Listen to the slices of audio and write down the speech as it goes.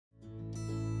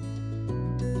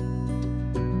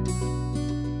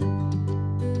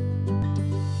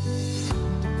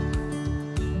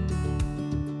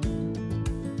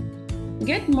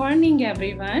Good morning,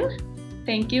 everyone.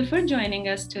 Thank you for joining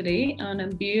us today on a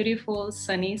beautiful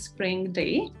sunny spring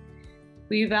day.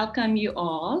 We welcome you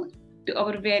all to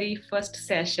our very first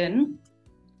session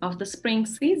of the spring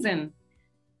season.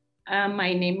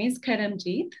 My name is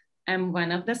Karamjeet. I'm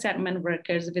one of the settlement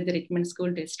workers with the Richmond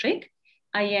School District.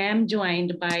 I am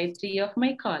joined by three of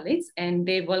my colleagues and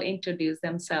they will introduce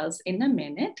themselves in a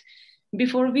minute.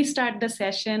 Before we start the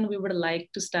session, we would like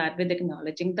to start with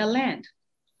acknowledging the land.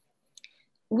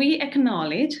 We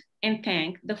acknowledge and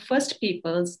thank the first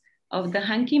peoples of the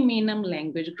Hunky-Meenam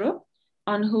language group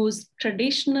on whose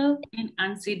traditional and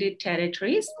unceded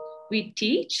territories we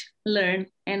teach, learn,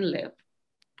 and live.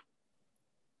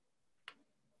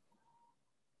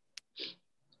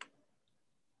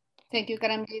 Thank you,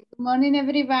 Karamjeet. Good morning,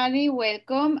 everybody.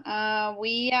 Welcome.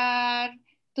 We are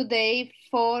today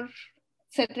 4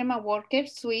 settlement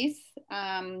workers, SWIS,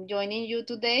 joining you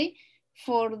today.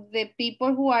 For the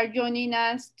people who are joining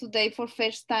us today for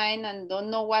first time and don't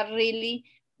know what really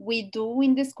we do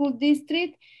in the school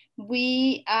district,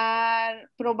 we are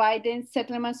providing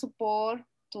settlement support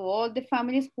to all the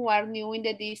families who are new in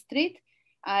the district,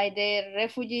 either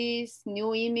refugees,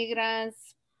 new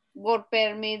immigrants, work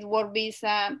permit, work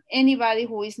visa, anybody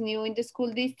who is new in the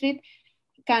school district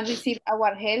can receive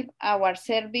our help, our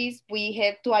service. We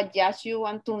help to adjust you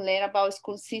and to learn about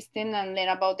school system and learn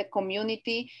about the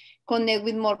community, connect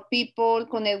with more people,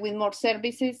 connect with more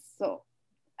services. So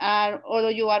all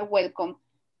of you are welcome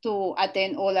to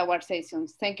attend all our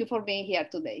sessions. Thank you for being here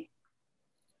today.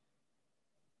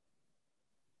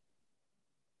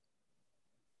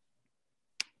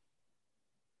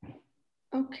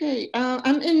 Okay,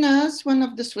 I'm Inez, one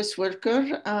of the SWIS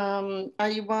workers.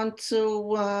 I want to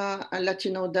let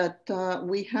you know that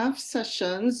we have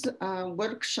sessions,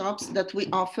 workshops that we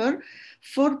offer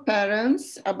for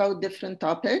parents about different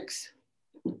topics.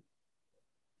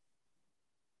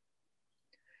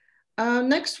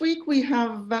 Next week, we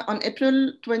have on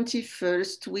April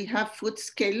 21st, we have food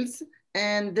skills,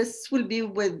 and this will be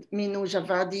with Minu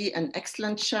Javadi, an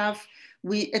excellent chef.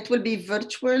 It will be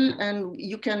virtual and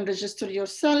you can register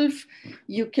yourself.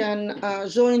 You can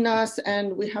join us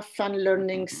and we have fun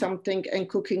learning something and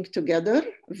cooking together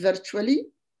virtually.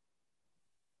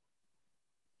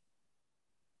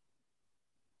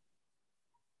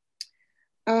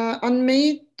 On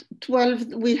May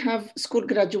 12th, we have school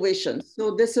graduation.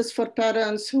 So this is for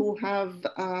parents who have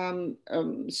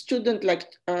student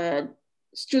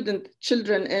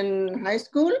children in high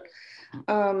school.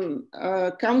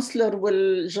 A counselor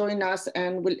will join us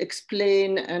and will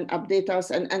explain and update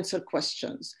us and answer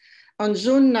questions. On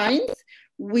June 9th,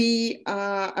 we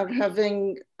are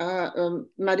having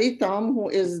Marie Tham, who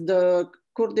is the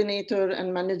coordinator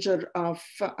and manager of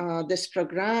this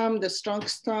program, the Strong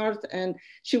Start, and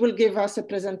she will give us a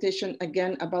presentation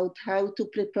again about how to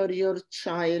prepare your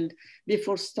child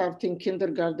before starting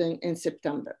kindergarten in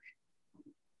September.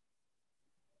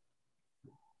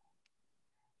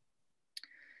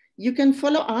 You can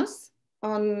follow us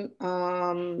on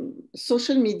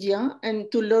social media,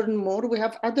 and to learn more, we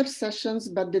have other sessions,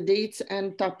 but the dates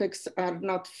and topics are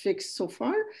not fixed so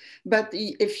far. But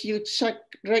if you check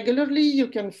regularly, you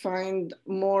can find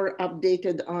more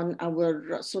updated on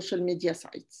our social media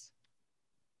sites.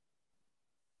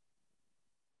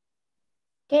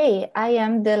 Okay, I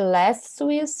am the last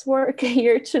SWIS worker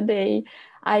here today.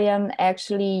 I am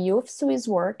actually youth SWIS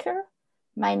worker.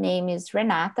 My name is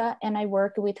Renata and I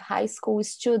work with high school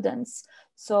students.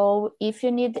 So if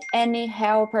you need any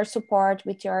help or support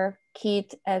with your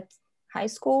kid at high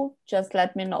school, just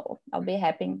let me know. I'll be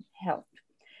happy to help.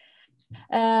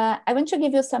 I want to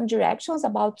give you some directions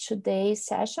about today's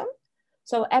session.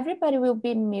 So everybody will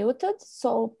be muted.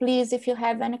 So please, if you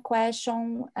have any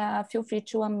question, feel free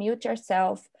to unmute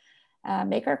yourself,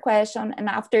 make your question, and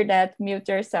after that, mute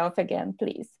yourself again,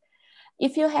 please.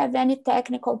 If you have any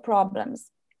technical problems,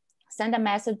 send a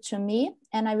message to me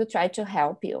and I will try to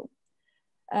help you.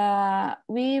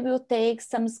 We will take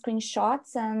some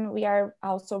screenshots and we are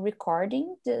also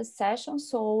recording the session.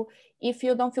 So if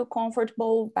you don't feel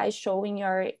comfortable by showing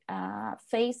your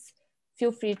face,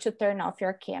 feel free to turn off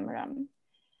your camera.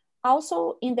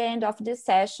 Also, in the end of this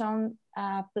session,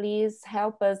 please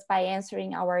help us by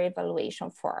answering our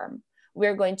evaluation form.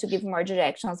 We're going to give more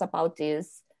directions about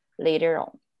this later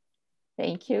on.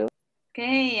 Thank you.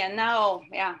 Okay, and now,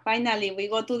 finally, we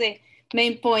go to the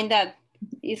main point that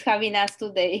is having us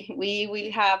today.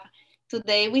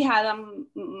 Today we had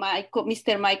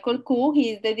Mr. Michael Khoo.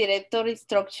 He is the Director of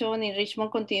Instruction in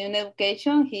Richmond Continuing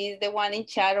Education. He is the one in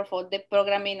charge of all the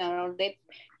programming and all the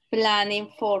planning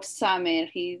for summer.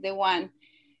 He's the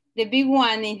big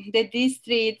one in the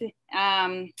district,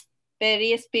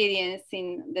 very experienced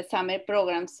in the summer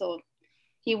program. So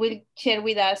he will share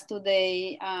with us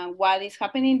today what is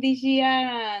happening this year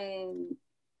and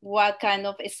what kind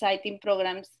of exciting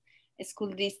programs school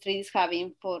district is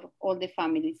having for all the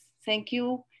families. Thank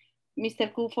you,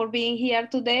 Mr. Khoo, for being here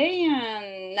today.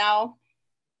 And now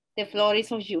the floor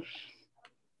is of yours.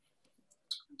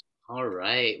 All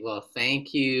right. Well,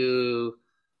 thank you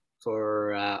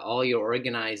for all your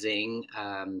organizing,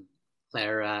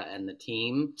 Clara and the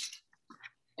team.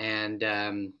 And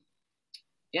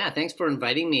yeah, thanks for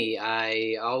inviting me.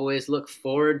 I always look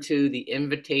forward to the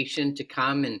invitation to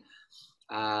come and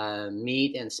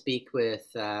meet and speak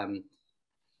with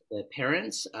the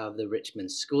parents of the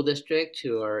Richmond School District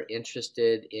who are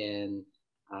interested in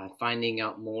finding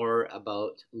out more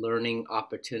about learning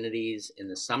opportunities in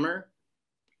the summer.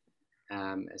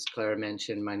 As Clara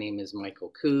mentioned, my name is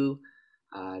Michael Khoo,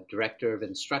 Director of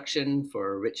Instruction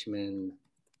for Richmond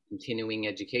Continuing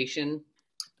Education.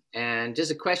 And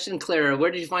just a question, Clara,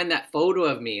 where did you find that photo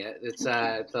of me? It's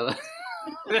a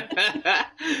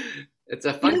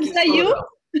funky photo.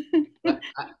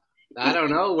 I don't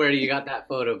know where you got that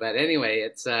photo, but anyway,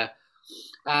 it's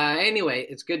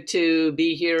good to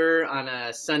be here on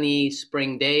a sunny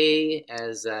spring day,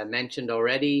 as mentioned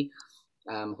already.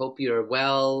 Hope you're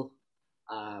well.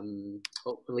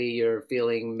 Hopefully you're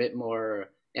feeling a bit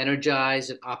more energized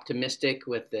and optimistic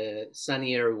with the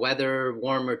sunnier weather,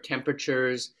 warmer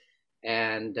temperatures,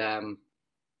 and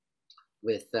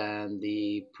with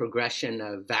the progression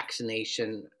of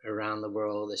vaccination around the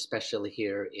world, especially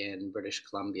here in British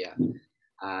Columbia.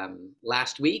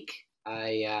 Last week,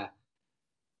 I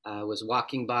was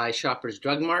walking by Shoppers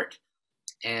Drug Mart,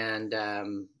 and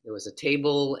there was a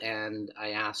table, and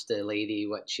I asked the lady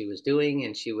what she was doing,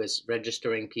 and she was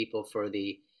registering people for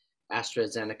the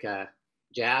AstraZeneca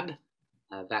jab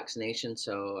vaccination.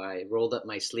 So I rolled up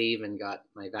my sleeve and got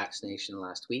my vaccination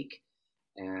last week.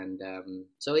 And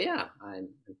so, yeah, I'm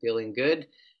feeling good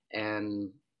and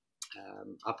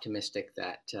optimistic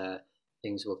that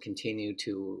things will continue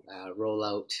to roll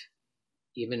out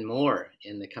even more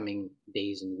in the coming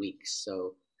days and weeks.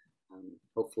 So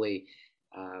hopefully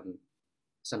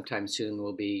sometime soon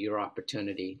will be your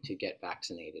opportunity to get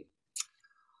vaccinated.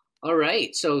 All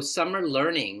right, so summer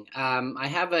learning. I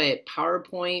have a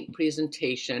PowerPoint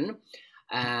presentation,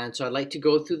 and so I'd like to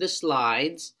go through the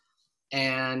slides.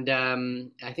 And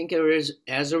I think there is,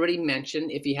 as already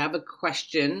mentioned, if you have a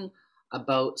question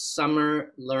about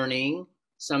summer learning,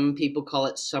 some people call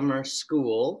it summer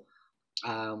school,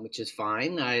 which is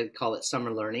fine. I call it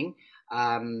summer learning.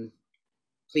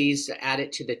 Please add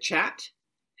it to the chat,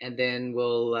 and then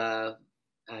we'll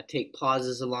take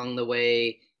pauses along the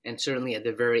way, and certainly at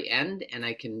the very end, and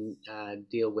I can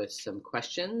deal with some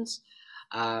questions.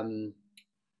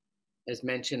 As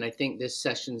mentioned, I think this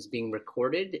session is being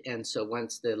recorded, and so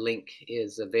once the link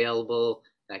is available,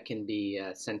 that can be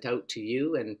sent out to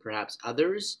you and perhaps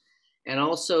others. And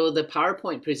also the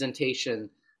PowerPoint presentation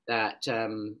that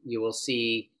you will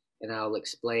see, and I'll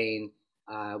explain,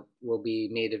 will be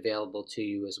made available to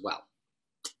you as well.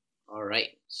 All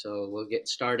right, so we'll get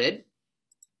started.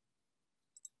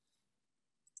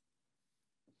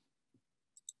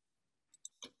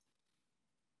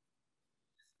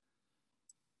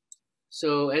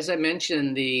 So as I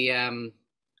mentioned,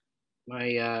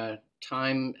 my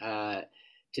time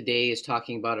today is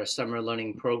talking about our summer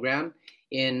learning program.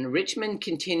 In Richmond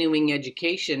Continuing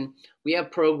Education, we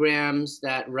have programs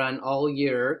that run all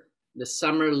year. The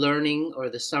summer learning or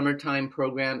the summertime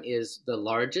program is the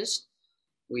largest.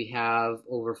 We have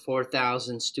over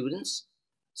 4,000 students,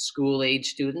 school-age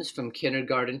students from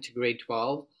kindergarten to grade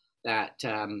 12 that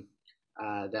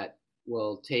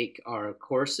will take our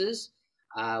courses.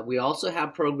 We also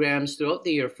have programs throughout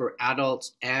the year for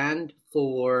adults and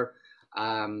for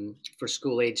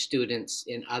school-age students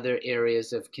in other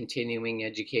areas of continuing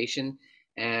education.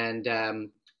 And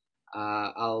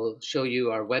I'll show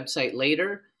you our website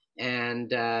later. And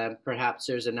perhaps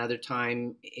there's another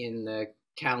time in the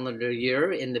calendar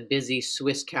year, in the busy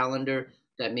SWIS calendar,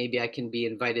 that maybe I can be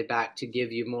invited back to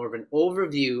give you more of an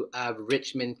overview of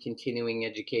Richmond Continuing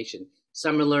Education.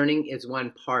 Summer learning is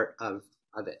one part of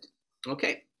it.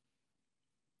 Okay.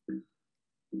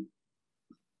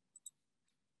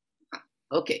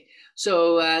 Okay,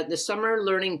 so the summer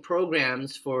learning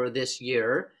programs for this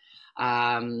year,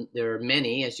 there are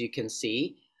many, as you can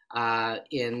see,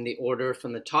 in the order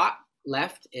from the top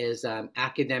left is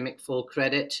academic full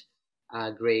credit,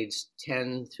 grades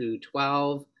 10 through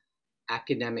 12,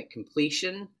 academic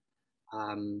completion,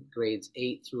 grades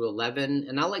 8 through 11.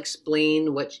 And I'll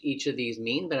explain what each of these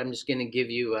mean, but I'm just going to give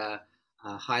you a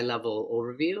high-level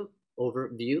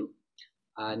overview.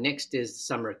 Next is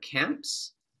summer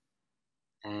camps.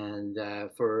 And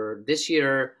for this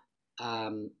year,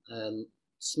 a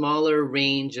smaller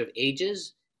range of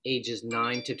ages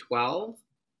 9 to 12.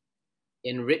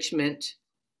 Enrichment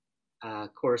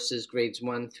courses, grades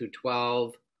 1 through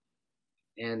 12.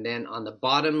 And then on the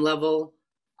bottom level,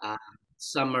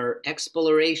 summer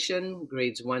exploration,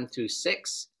 grades 1 through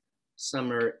 6.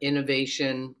 Summer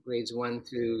innovation, grades 1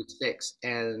 through 6,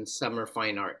 and summer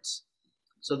fine arts.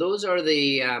 So those are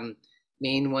the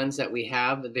main ones that we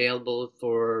have available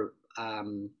for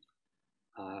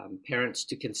parents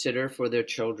to consider for their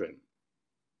children.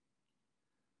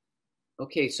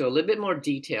 Okay, so a little bit more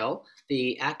detail.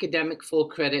 The academic full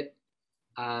credit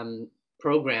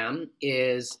program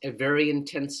is a very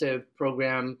intensive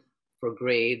program for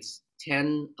grades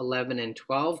 10, 11, and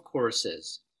 12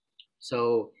 courses.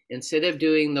 So instead of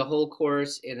doing the whole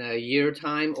course in a year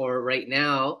time, or right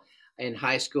now in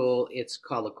high school, it's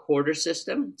called a quarter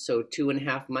system. So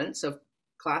 2.5 months of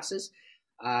classes.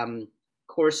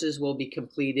 Courses will be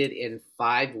completed in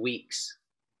 5 weeks.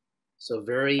 So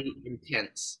very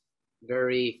intense,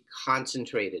 very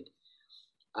concentrated.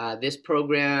 This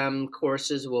program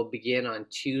courses will begin on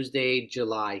Tuesday,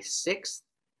 July 6th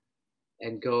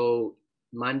and go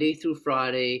Monday through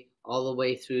Friday, all the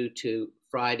way through to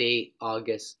Friday,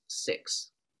 August 6th.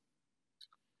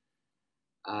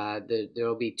 There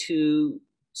will be 2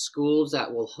 schools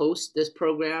that will host this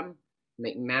program,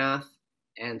 McMath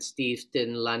and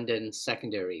Steveston London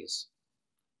Secondaries.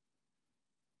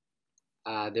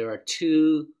 There are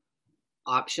 2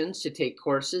 options to take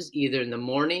courses, either in the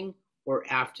morning or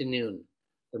afternoon.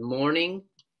 The morning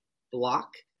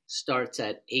block starts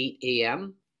at 8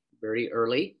 a.m., very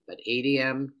early, but 8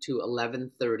 a.m. to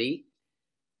 11:30,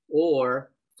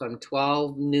 or from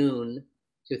 12 noon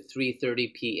to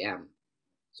 3:30 p.m.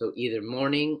 So either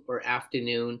morning or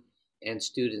afternoon, and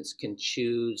students can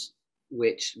choose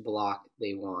which block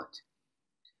they want.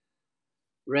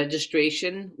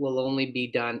 Registration will only be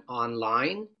done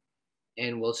online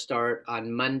and will start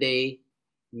on Monday,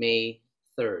 May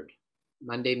 3rd.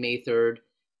 Monday, May 3rd.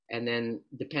 And then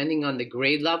depending on the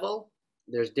grade level,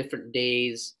 there's different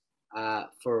days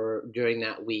for during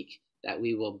that week that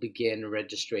we will begin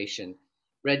registration.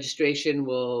 Registration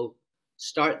will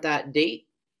start that date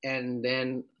and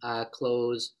then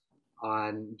close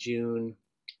on June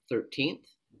 13th.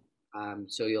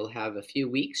 So you'll have a few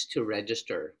weeks to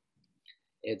register.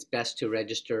 It's best to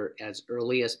register as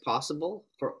early as possible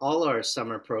for all our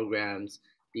summer programs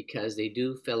because they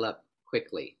do fill up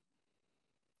quickly.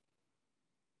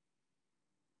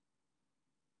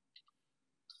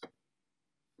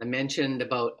 I mentioned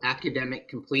about academic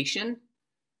completion.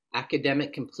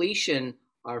 Academic completion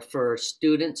are for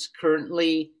students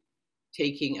currently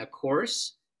taking a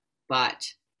course,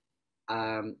 but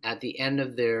at the end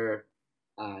of their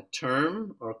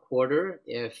term or quarter,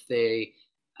 if they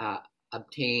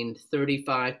obtained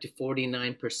 35 to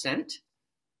 49%,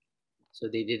 so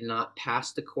they did not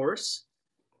pass the course,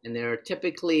 and they're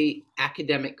typically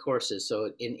academic courses,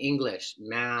 so in English,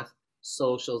 math,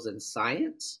 socials, and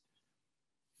science.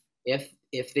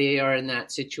 If they are in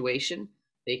that situation,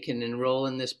 they can enroll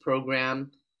in this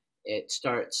program. It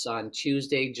starts on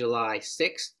Tuesday, July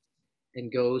 6th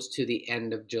and goes to the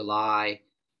end of July.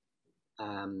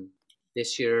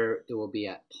 This year it will be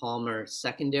at Palmer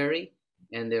Secondary,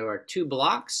 and there are 2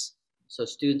 blocks, so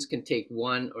students can take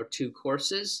 1 or 2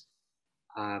 courses.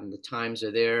 The times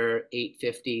are there,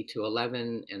 8:50 to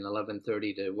 11 and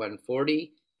 11:30 to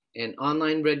 1:40. And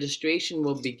online registration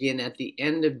will begin at the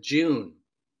end of June,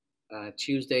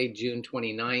 Tuesday, June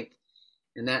 29th.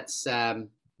 And that's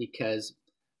because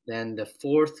then the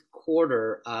 4th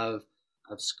quarter of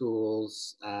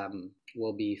schools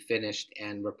will be finished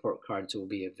and report cards will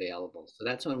be available. So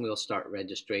that's when we'll start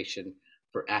registration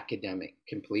for academic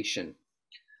completion.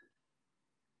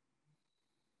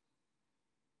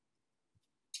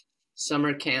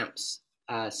 Summer camps.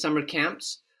 Summer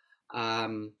camps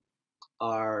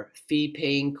are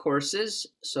fee-paying courses.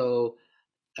 So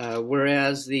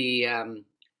whereas the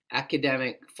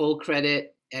academic full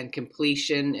credit and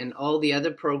completion and all the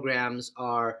other programs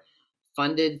are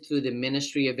funded through the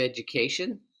Ministry of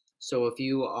Education. So if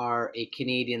you are a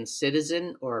Canadian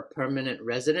citizen or a permanent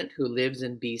resident who lives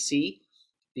in BC,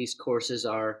 these courses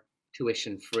are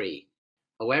tuition free.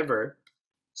 However,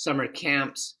 summer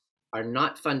camps are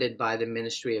not funded by the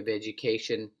Ministry of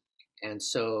Education, and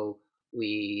so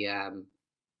we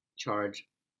charge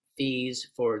fees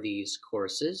for these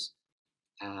courses.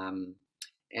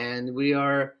 And we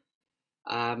are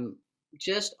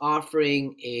just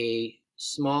offering a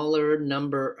smaller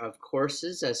number of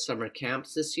courses as summer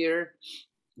camps this year.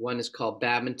 One is called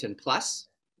Badminton Plus.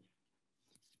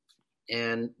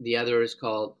 and the other is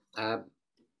called,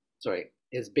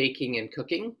 is baking and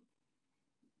cooking.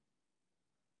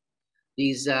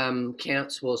 These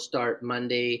camps will start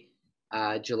Monday,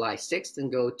 July 6th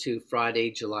and go to Friday,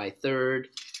 July 3rd.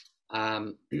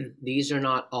 These are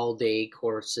not all-day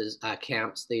courses,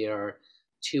 camps. They are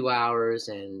 2 hours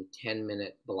and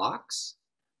 10-minute blocks.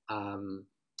 They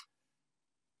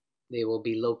will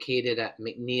be located at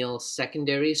McNeil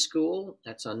Secondary School.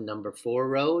 That's on number 4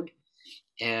 Road.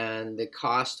 And the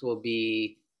cost will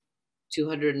be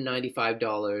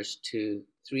 $295 to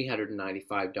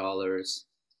 $395.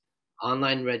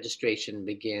 Online registration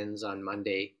begins on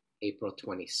Monday, April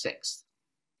 26th.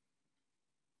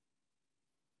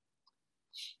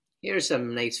 Here's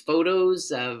some nice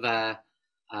photos of the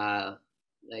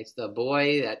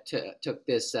boy that took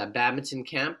this badminton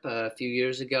camp a few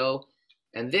years ago.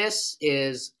 And this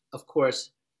is, of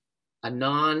course, a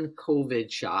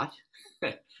non-COVID shot.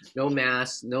 No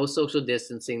mask, no social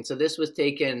distancing. So this was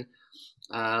taken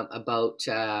about,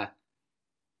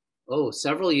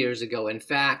 several years ago. In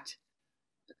fact,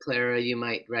 Clara, you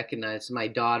might recognize my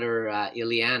daughter,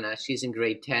 Ileana. She's in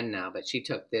grade 10 now, but she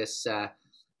took this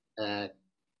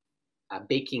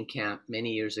baking camp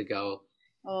many years ago.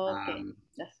 Okay.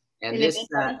 And this,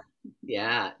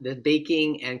 the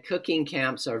baking and cooking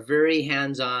camps are very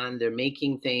hands-on. They're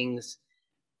making things,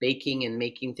 baking and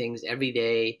making things every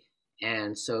day.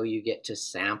 And so you get to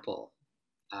sample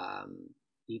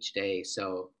each day.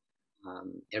 So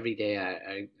every day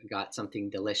I got something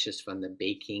delicious from the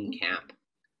baking camp.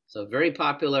 So very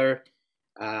popular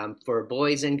for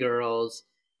boys and girls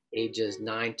ages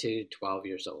 9 to 12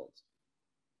 years old.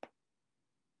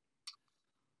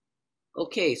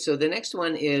 Okay, so the next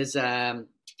one is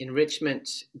enrichment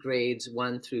grades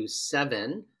 1 through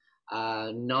 7,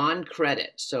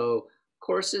 non-credit. So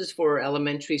courses for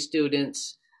elementary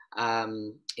students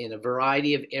in a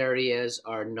variety of areas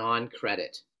are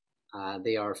non-credit.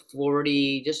 They are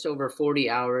just over 40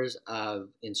 hours of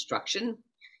instruction.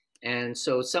 And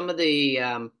so some of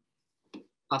the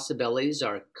possibilities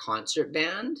are concert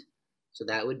band. So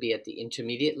that would be at the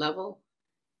intermediate level.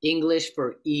 English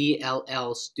for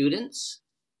ELL students.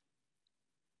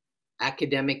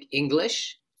 Academic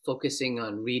English, focusing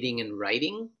on reading and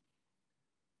writing.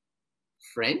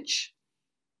 French.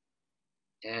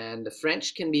 And the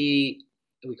French can be,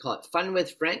 we call it Fun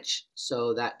with French.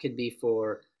 So that could be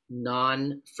for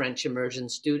non-French immersion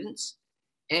students.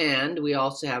 And we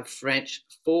also have French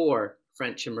for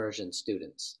French immersion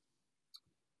students.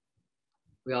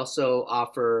 We also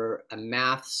offer a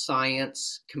math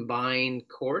science combined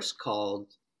course called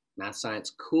Math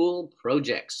Science Cool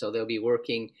Projects. So they'll be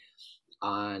working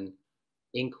on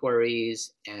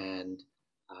inquiries and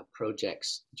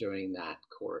projects during that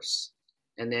course.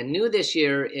 And then new this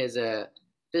year is a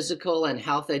physical and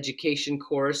health education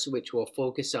course, which will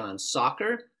focus on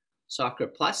soccer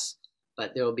plus,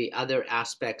 but there will be other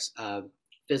aspects of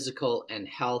physical and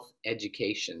health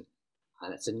education.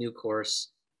 That's a new course.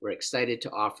 We're excited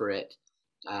to offer it.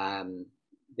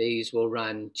 These will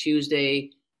run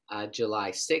Tuesday,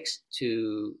 July 6th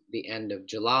to the end of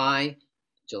July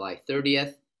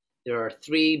 30th. There are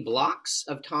 3 blocks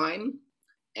of time,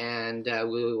 and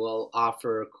we will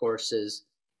offer courses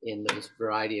in those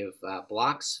variety of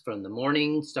blocks. From the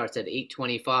morning, starts at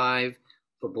 8:25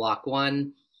 for block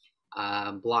 1.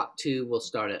 Block 2 will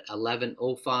start at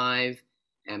 11:05,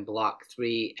 and block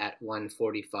 3 at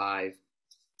 1:45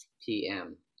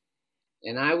 p.m.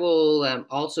 And I will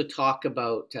also talk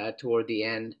about toward the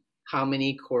end how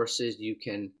many courses you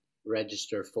can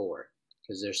register for,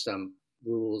 because there's some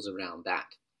rules around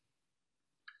that.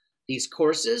 These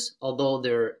courses, although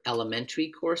they're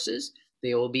elementary courses,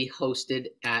 they will be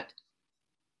hosted at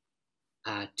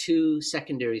 2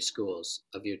 secondary schools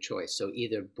of your choice. So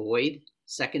either Boyd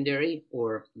Secondary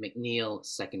or McNeil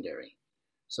Secondary.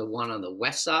 So one on the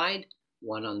west side,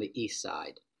 one on the east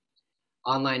side.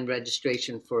 Online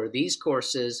registration for these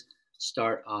courses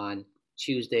start on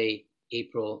Tuesday,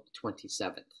 April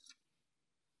 27th.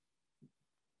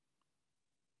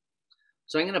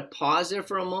 So I'm going to pause there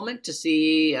for a moment to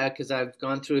see, because I've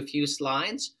gone through a few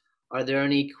slides. Are there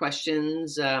any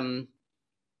questions? You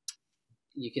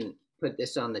can put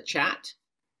this on the chat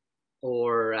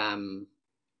or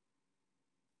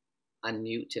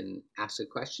unmute and ask a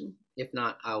question. If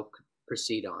not, I'll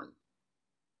proceed on.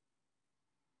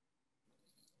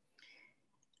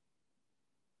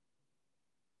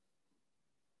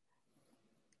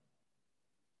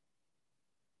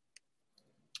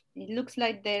 It looks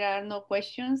like there are no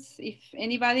questions. If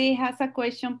anybody has a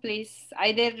question, please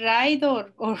either write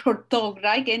or talk,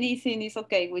 right? Anything is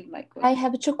okay with my question. I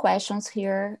have 2 questions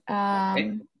here.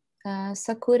 Okay.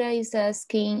 Sakura is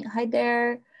asking, hi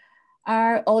there,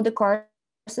 are all the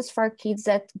courses for kids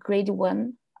at grade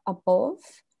 1 above?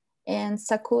 And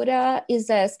Sakura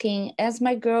is asking, as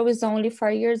my girl is only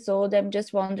 4 years old, I'm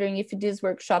just wondering if this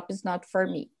workshop is not for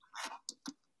me.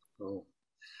 Oh,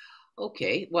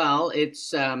 okay. Well,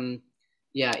 it's,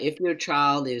 yeah, if your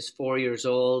child is 4 years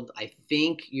old, I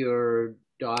think your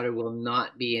daughter will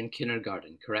not be in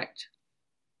kindergarten, correct?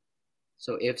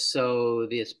 So if so,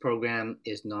 this program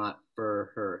is not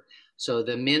for her. So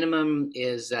the minimum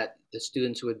is that the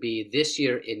students would be this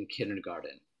year in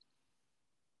kindergarten.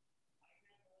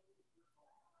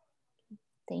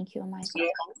 Thank you, Michael.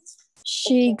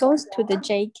 She goes to the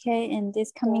JK in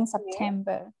this coming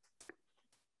September.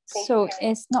 So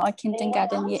it's not a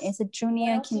kindergarten yet, it's a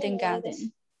junior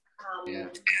kindergarten. Yeah.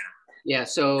 Yeah,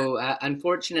 so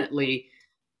unfortunately,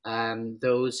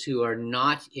 those who are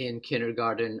not in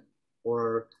kindergarten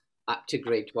or up to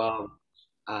grade 12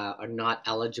 are not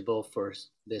eligible for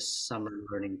this summer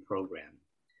learning program.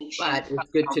 But it's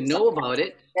good to know about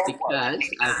it because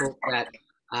I hope that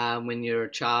when your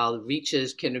child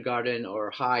reaches kindergarten or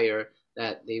higher,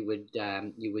 that they would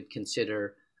you would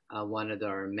consider one of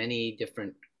our many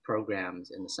different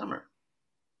programs in the summer.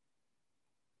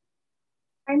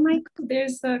 Hi, Michael,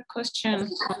 there's a question.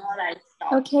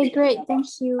 Okay, great, thank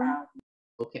you.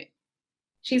 Okay.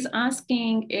 She's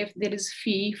asking if there is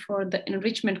fee for the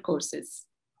enrichment courses.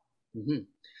 Mm-hmm.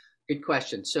 Good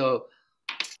question. So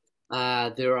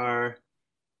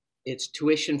it's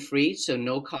tuition free, so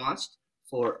no cost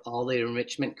for all the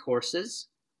enrichment courses,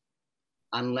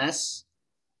 unless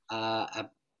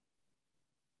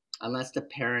unless the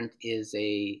parent is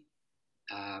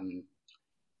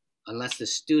unless the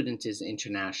student is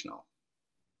international.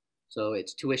 So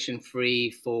it's tuition free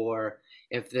for,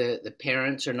 if the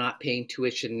parents are not paying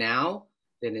tuition now,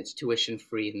 then it's tuition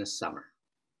free in the summer.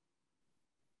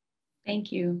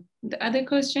 Thank you. The other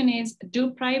question is,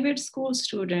 do private school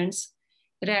students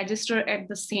register at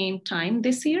the same time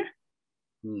this year?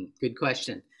 Good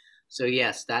question. So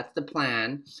yes, that's the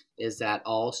plan, is that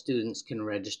all students can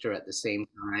register at the same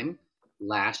time.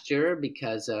 Last year,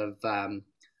 because of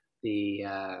the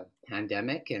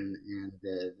pandemic and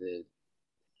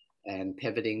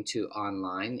pivoting to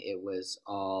online, it was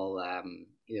all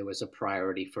it was a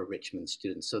priority for Richmond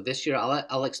students. So this year,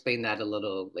 I'll explain that a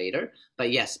little later.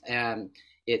 But yes,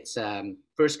 it's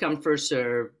first come, first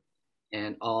serve,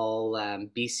 and all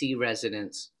BC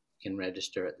residents can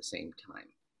register at the same time.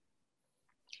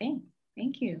 Okay,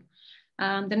 thank you.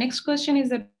 The next question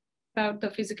is about the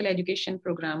physical education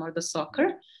program or the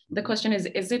soccer. The question is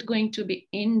it going to be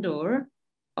indoor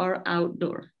or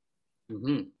outdoor?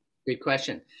 Good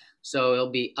question. So it'll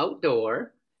be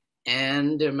outdoor,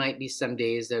 and there might be some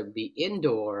days that would be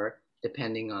indoor,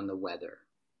 depending on the weather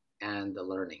and the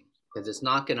learning. Because it's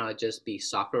not going to just be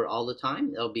soccer all the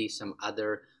time. There'll be some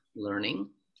other learning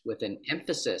with an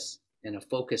emphasis and a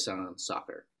focus on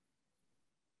soccer.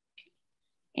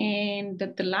 And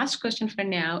the last question for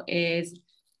now is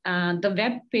the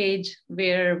web page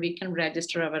where we can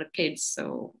register our kids.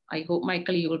 So I hope,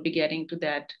 Michael, you will be getting to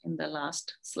that in the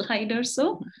last slide or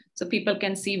so people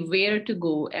can see where to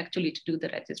go actually to do the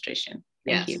registration.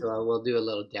 Thank you. So we'll do a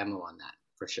little demo on that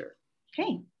for sure.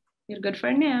 Okay, we're good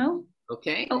for now.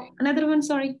 Okay. Oh, another one,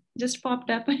 sorry, just popped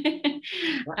up.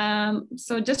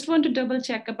 So just want to double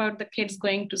check about the kids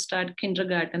going to start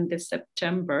kindergarten this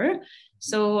September.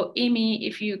 So Amy,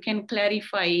 if you can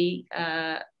clarify,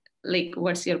 like,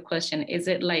 what's your question? Is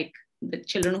it like the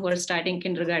children who are starting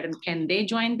kindergarten, can they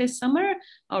join this summer,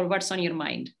 or what's on your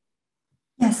mind?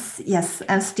 Yes,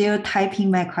 I'm still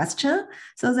typing my question.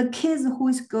 So the kids who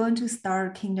is going to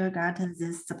start kindergarten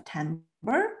this September,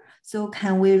 so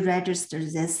can we register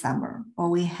this summer, or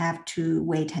we have to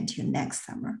wait until next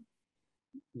summer?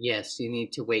 Yes, you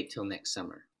need to wait till next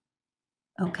summer.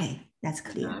 Okay, that's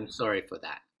clear. I'm sorry for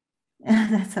that.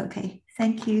 That's okay.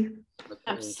 Thank you. Okay.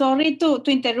 I'm sorry to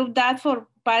interrupt that. For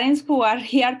parents who are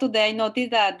here today, I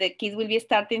noticed that the kids will be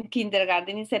starting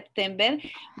kindergarten in September.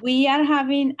 We are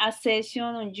having a session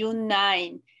on June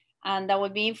 9, and there will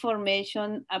be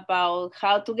information about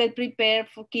how to get prepared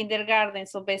for kindergarten.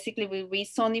 So basically, will be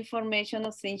some information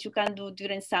of things you can do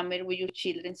during summer with your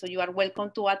children. So you are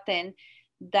welcome to attend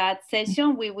that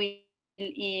session. We will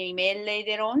email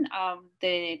later on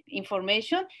the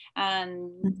information, and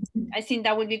I think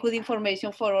that will be good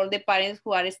information for all the parents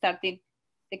who are starting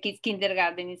the kids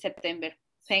kindergarten in September.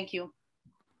 Thank you.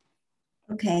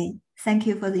 Okay, thank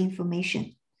you for the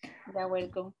information. You're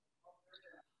welcome.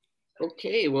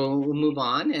 Okay, well, we'll move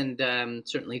on and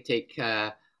certainly take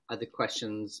other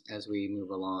questions as we move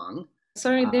along.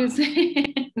 Sorry, there's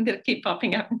they'll keep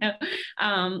popping up now.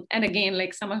 And again,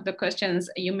 like some of the questions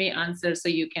you may answer so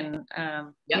you can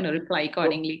reply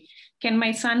accordingly. Can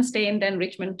my son stay in then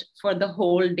Richmond for the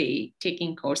whole day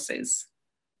taking courses?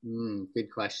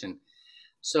 Good question.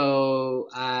 So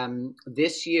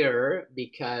this year,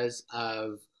 because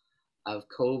of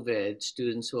COVID,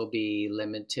 students will be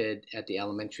limited at the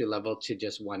elementary level to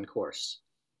just one course.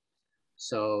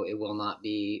 So it will not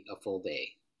be a full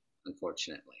day,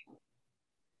 unfortunately.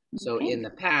 So in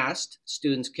the past,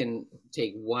 students can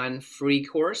take one free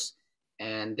course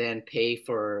and then pay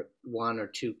for 1 or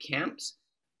 2 camps,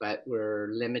 but we're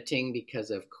limiting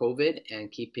because of COVID and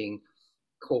keeping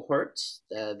cohorts,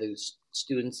 the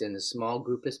students in as small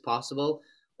group as possible,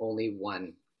 only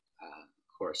one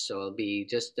course. So it'll be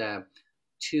just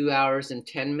 2 hours and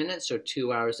 10 minutes or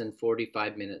 2 hours and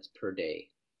 45 minutes per day.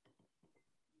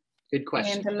 Good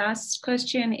question. And the last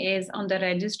question is on the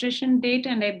registration date,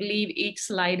 and I believe each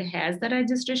slide has the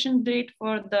registration date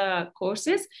for the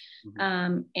courses.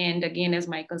 And again, as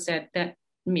Michael said, that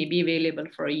may be available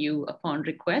for you upon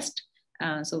request.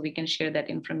 So we can share that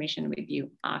information with you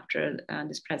after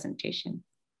this presentation.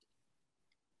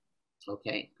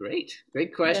 Okay, great.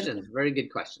 Great questions. Very good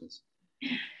questions.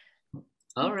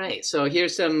 All right, so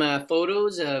here's some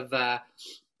photos of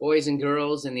boys and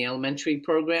girls in the elementary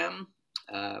program.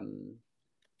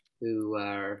 Who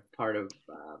are part of,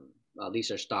 well,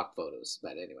 these are stock photos,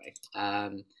 but anyway.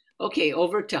 Okay,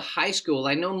 over to high school.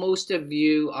 I know most of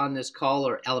you on this call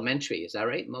are elementary, is that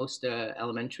right? Most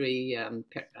elementary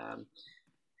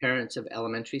parents of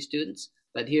elementary students.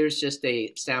 But here's just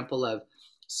a sample of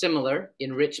similar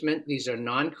in Richmond. These are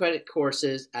non-credit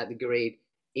courses at the grade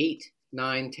 8,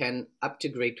 9, 10, up to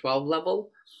grade 12 level.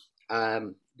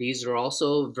 These are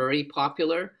also very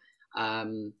popular.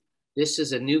 This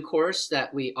is a new course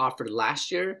that we offered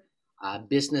last year,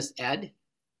 business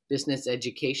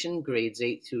education, grades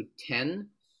 8 through 10,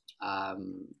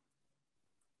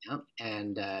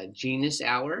 and Genius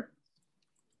Hour.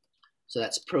 So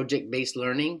that's project-based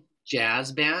learning,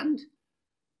 jazz band,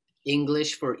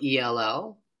 English for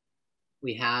ELL.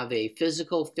 We have a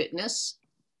physical fitness,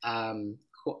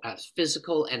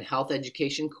 physical and health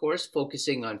education course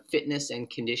focusing on fitness and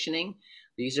conditioning.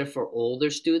 These are for older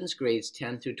students, grades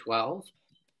 10 through 12.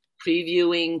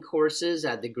 Previewing courses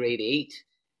at the grade 8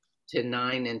 to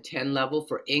 9 and 10 level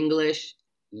for English,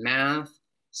 math,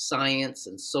 science,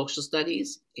 and social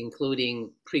studies,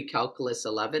 including pre-calculus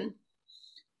 11.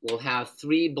 We'll have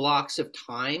 3 blocks of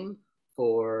time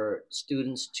for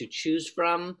students to choose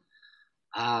from.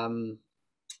 And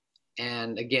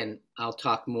again, I'll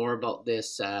talk more about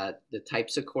this, the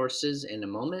types of courses in a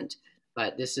moment,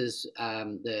 but this is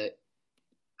the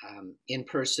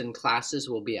in-person classes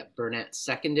will be at Burnett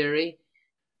Secondary.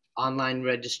 Online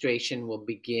registration will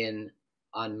begin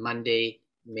on Monday,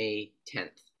 May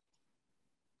 10th.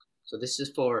 So this is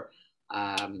for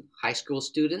high school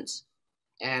students.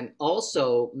 And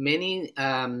also many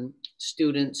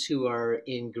students who are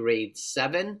in grade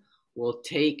 7 will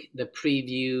take the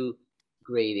preview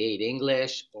grade 8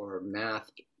 English or math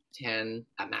 10,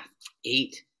 math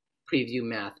 8, preview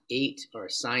math 8 or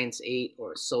science 8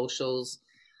 or socials.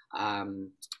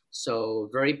 So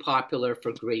very popular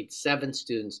for grade 7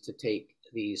 students to take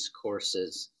these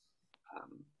courses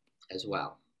as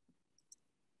well.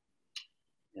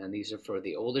 And these are for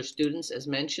the older students as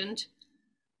mentioned.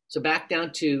 So back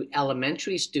down to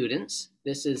elementary students,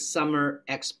 this is summer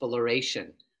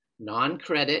exploration,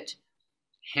 non-credit,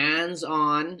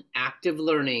 hands-on active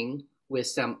learning with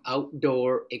some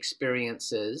outdoor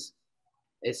experiences.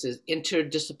 This is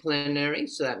interdisciplinary,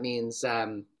 so that means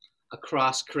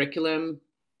across curriculum,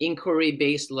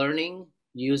 inquiry-based learning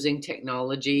using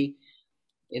technology.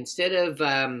 Instead of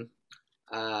a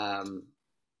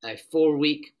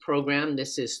 4-week program,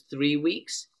 this is 3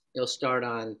 weeks. You'll start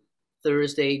on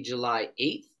Thursday, July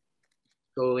 8th,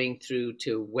 going through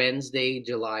to Wednesday,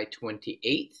 July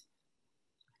 28th.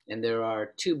 And there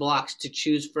are 2 blocks to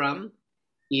choose from,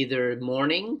 either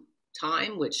morning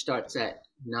time, which starts at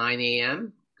 9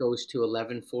 a.m., goes to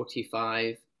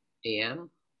 11:45 a.m.,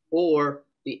 or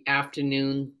the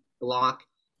afternoon block,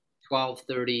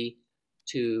 12:30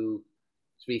 to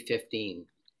 3:15.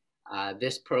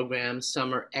 This program,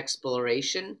 Summer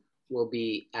Exploration, will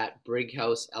be at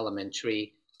Brighouse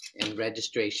Elementary, and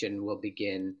registration will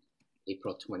begin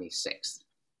April 26th.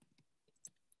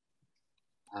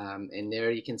 And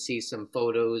there you can see some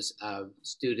photos of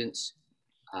students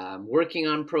working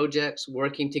on projects,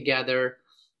 working together.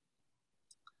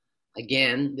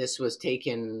 Again, this was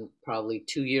taken probably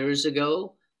 2 years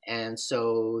ago. And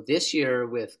so this year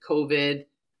with COVID,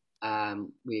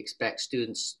 we expect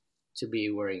students to be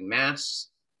wearing masks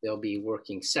they'll be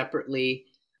working separately,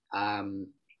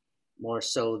 more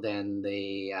so than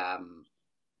they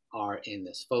are in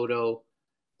this photo.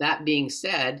 That being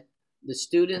said, the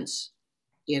students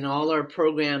in all our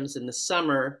programs in the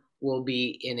summer will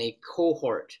be in a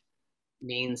cohort,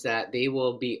 means that they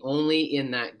will be only in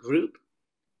that group,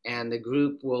 and the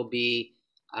group will be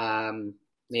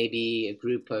maybe a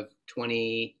group of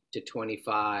 20 to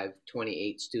 25,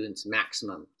 28 students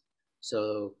maximum.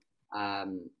 So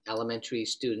elementary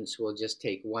students will just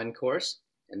take one course,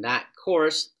 and that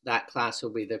course, that class will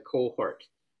be the cohort.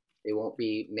 They won't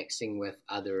be mixing with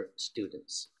other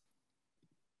students.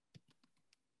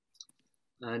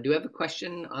 Do you have a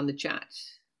question on the chat?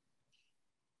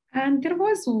 And there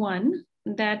was one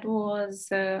that was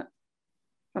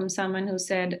from someone who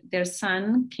said their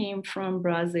son came from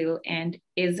Brazil and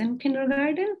is in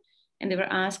kindergarten, and they were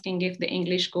asking if the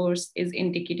English course is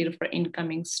indicated for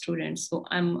incoming students. So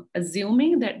I'm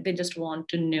assuming that they just want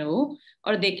to know,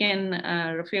 or they can,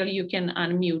 Rafael, you can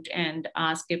unmute and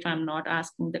ask if I'm not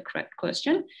asking the correct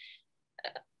question.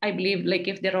 I believe like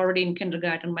if they're already in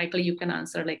kindergarten, Michael, you can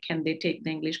answer like, can they take the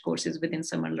English courses within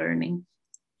summer learning?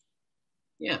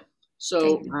 Yeah,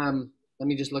 so let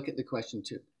me just look at the question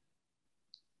too.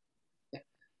 Yeah.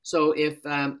 So if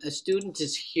a student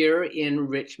is here in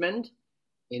Richmond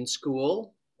in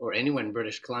school, or anywhere in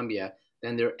British Columbia,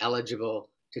 then they're eligible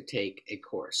to take a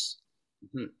course.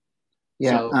 Mm-hmm.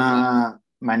 Yeah, so,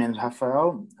 my name is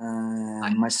Rafael.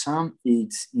 My son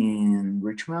is in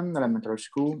Richmond Elementary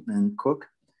School in Cook.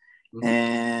 Mm-hmm.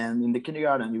 And in the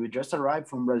kindergarten, we just arrived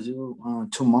from Brazil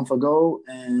 2 months ago,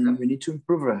 and we need to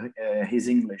improve his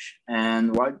English.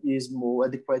 And what is more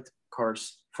adequate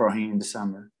course for him in the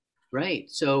summer? Right.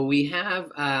 So we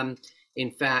have,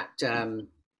 in fact,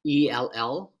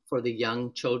 ELL for the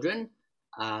young children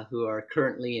who are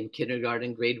currently in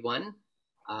kindergarten, grade 1.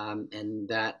 And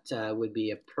that would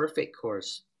be a perfect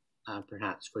course,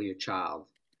 perhaps, for your child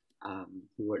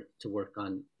to work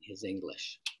on his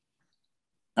English.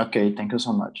 Okay, thank you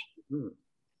so much. Mm-hmm.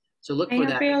 So look for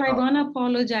that. Rafael, I want to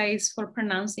apologize for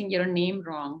pronouncing your name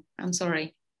wrong. I'm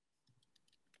sorry.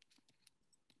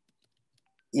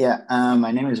 Yeah,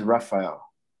 my name is Rafael.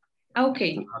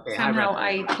 Okay. Somehow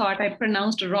I thought I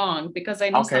pronounced wrong because I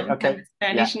know sometimes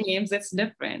Spanish names, it's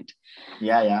different.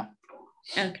 Yeah.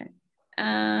 Okay.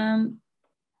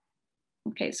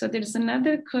 Okay, so there's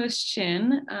another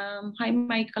question. Hi,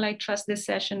 Michael, I trust this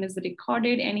session is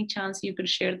recorded. Any chance you could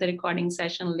share the recording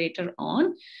session later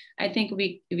on? I think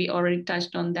we already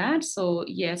touched on that. So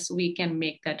yes, we can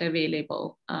make that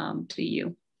available to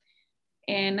you.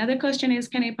 Another question is,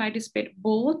 can I participate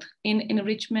both in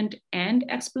enrichment and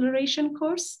exploration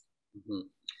course? Mm-hmm.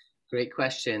 Great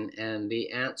question. And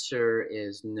the answer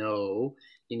is no.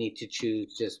 You need to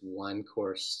choose just one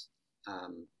course.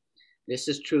 This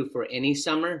is true for any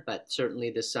summer, but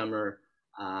certainly this summer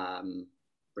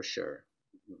for sure.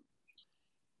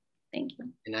 Thank you.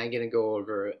 And I'm going to go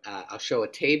over, I'll show a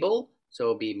table, so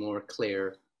it'll be more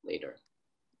clear later.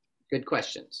 Good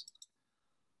questions.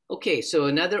 Okay, so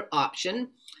another option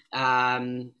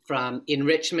from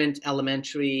enrichment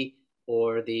elementary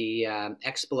or the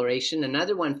exploration.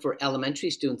 Another one for elementary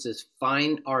students is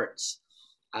fine arts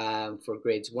for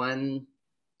grades 1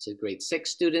 to grade 6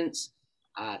 students.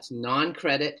 It's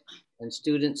non-credit, and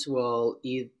students will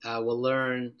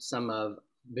learn some of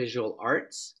visual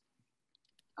arts,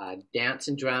 dance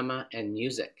and drama, and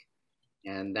music.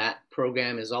 And that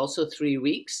program is also 3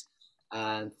 weeks,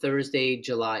 Thursday,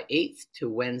 July 8th to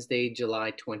Wednesday,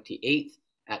 July 28th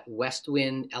at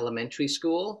Westwind Elementary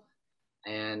School.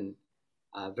 And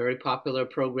a very popular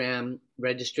program.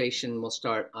 Registration will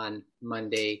start on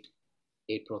Monday,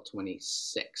 April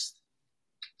 26th.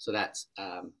 So that's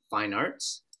fine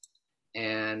arts.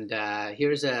 And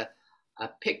here's a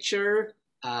picture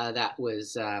that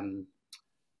was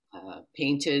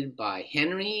painted by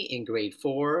Henry in grade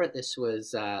 4. This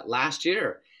was last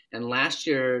year. And last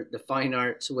year, the fine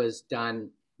arts was done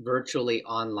virtually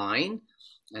online.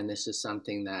 And this is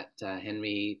something that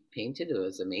Henry painted. It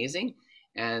was amazing.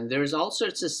 And there's all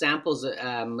sorts of samples.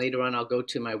 Later on, I'll go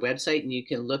to my website and you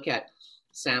can look at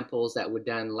samples that were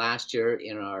done last year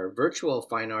in our virtual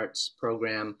fine arts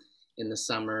program in the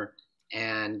summer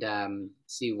and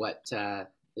see what the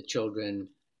children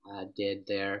did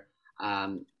there.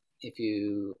 If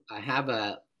you have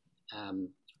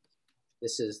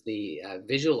this is the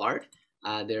visual art.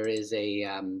 There is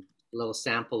a little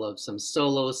sample of some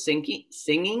solo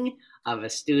singing of a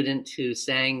student who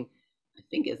sang, I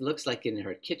think it looks like in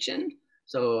her kitchen.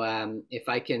 So if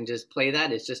I can just play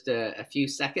that, it's just a few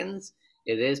seconds.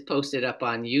 It is posted up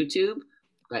on YouTube,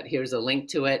 but here's a link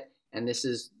to it. And this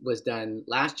was done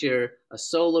last year, a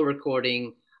solo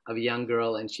recording of a young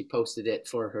girl, and she posted it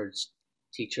for her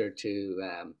teacher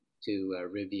to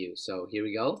review. So here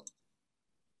we go.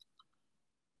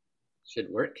 Should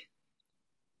work.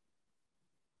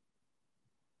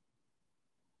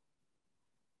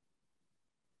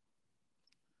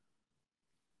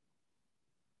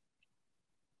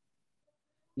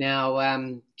 Now,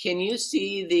 can you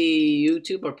see the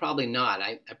YouTube, or probably not?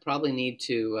 I probably need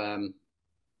to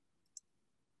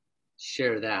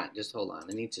share that. Just hold on.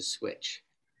 I need to switch.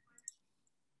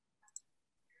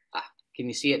 Can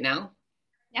you see it now?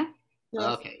 Yeah. Yes.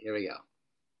 Okay, here we go.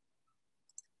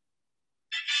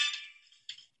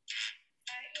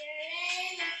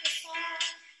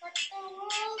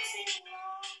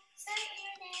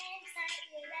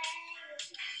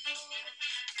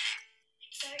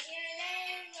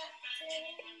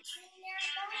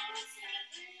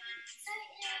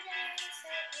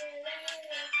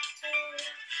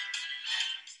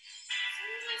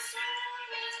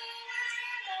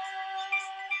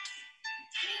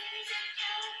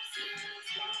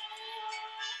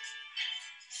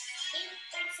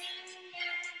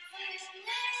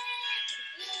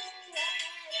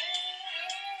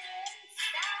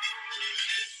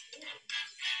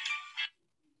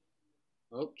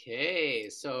 Okay,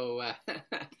 so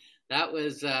that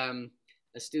was a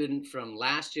student from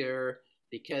last year.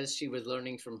 Because she was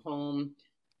learning from home,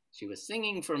 she was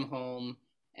singing from home,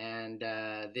 and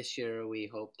this year we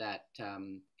hope that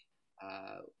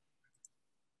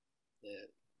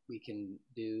we can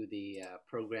do the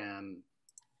program.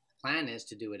 Plan is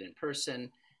to do it in person,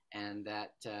 and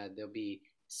that they'll be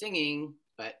singing,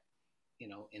 but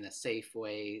in a safe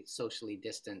way, socially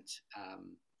distant,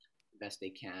 best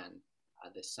they can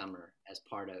this summer as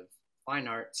part of Fine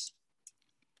Arts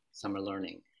Summer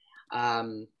Learning.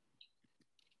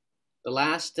 The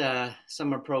last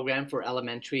summer program for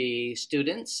elementary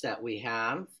students that we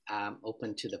have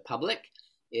open to the public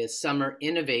is Summer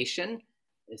Innovation.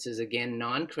 This is again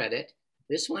non-credit.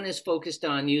 This one is focused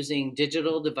on using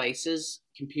digital devices,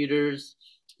 computers,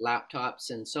 laptops,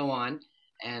 and so on,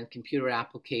 and computer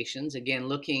applications. Again,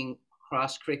 looking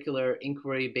cross-curricular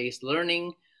inquiry-based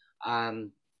learning,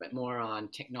 but more on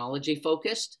technology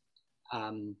focused.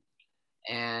 And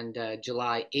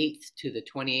July 8th to the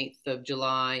 28th of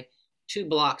July, 2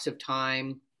 blocks of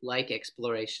time, like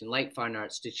exploration, like fine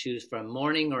arts, to choose from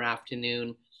morning or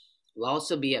afternoon. Will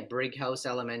also be at Brighouse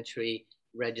Elementary,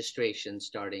 registration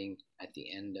starting at the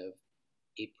end of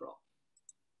April.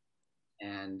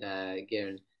 And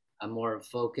again, a more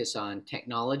focus on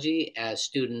technology as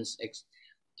students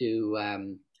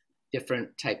do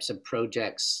different types of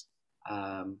projects,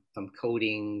 from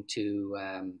coding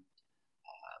to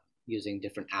using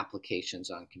different applications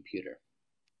on computer.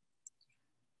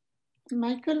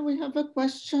 Michael, we have a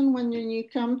question. When you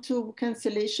come to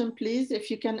cancellation, please, if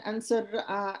you can answer,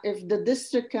 if the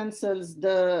district cancels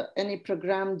any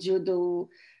program due to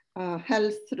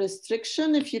health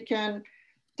restriction, if you can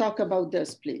talk about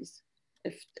this, please,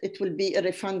 if it will be a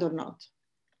refund or not.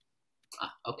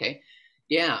 Okay,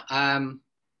 yeah.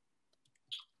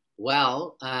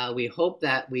 Well, we hope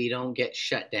that we don't get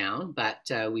shut down, but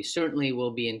we certainly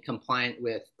will be in compliance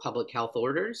with public health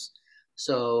orders.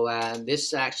 So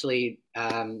this actually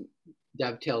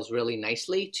dovetails really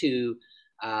nicely to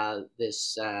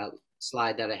this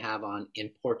slide that I have on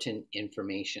important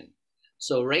information.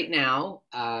 So right now,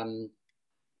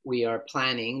 we are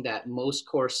planning that most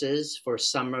courses for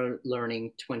Summer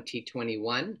Learning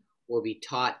 2021 will be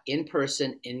taught in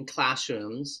person in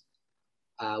classrooms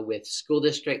with school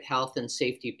district health and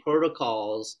safety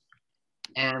protocols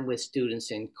and with students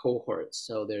in cohorts.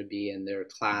 So they'd be in their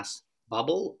class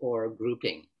bubble or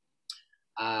grouping.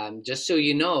 Just so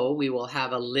you know, we will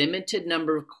have a limited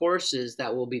number of courses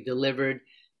that will be delivered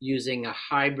using a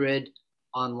hybrid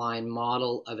online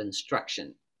model of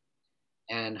instruction.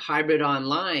 And hybrid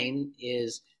online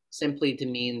is simply to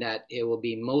mean that it will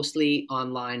be mostly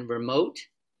online remote,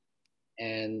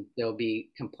 and there'll be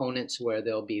components where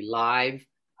there'll be live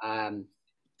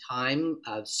time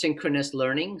of synchronous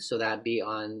learning. So that'd be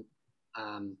on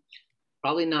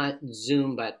probably not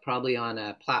Zoom, but probably on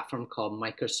a platform called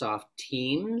Microsoft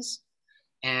Teams,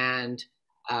 and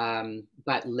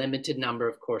but limited number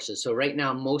of courses. So right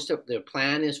now, most of the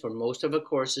plan is for most of the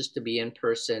courses to be in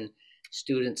person,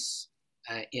 students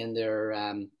in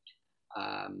their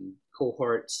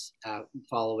cohorts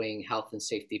following health and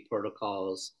safety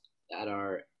protocols that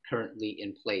are currently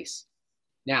in place.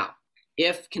 Now,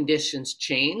 if conditions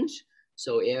change,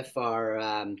 so if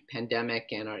our pandemic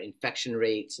and our infection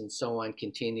rates and so on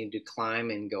continue to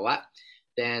climb and go up,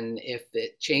 then if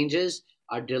it changes,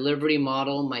 our delivery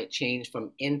model might change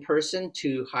from in-person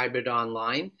to hybrid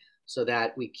online, so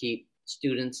that we keep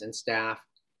students and staff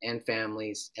and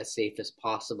families as safe as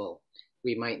possible.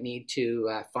 We might need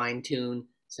to fine tune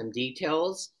some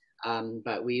details,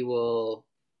 but we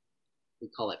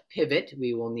call it pivot.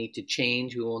 We will need to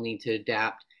change, we will need to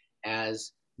adapt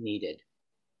as needed.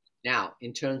 Now,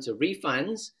 in terms of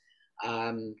refunds,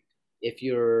 if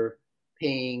you're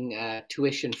paying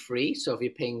tuition free, so if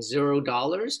you're paying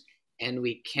 $0 and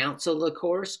we cancel the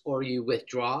course or you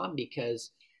withdraw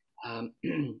because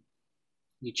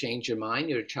you change your mind,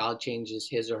 your child changes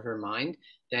his or her mind,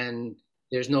 then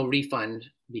there's no refund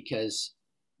because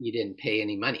you didn't pay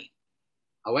any money.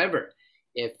 However,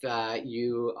 if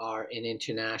you are an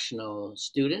international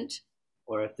student,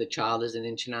 or if the child is an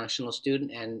international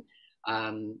student, and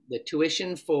the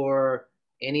tuition for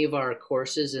any of our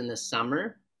courses in the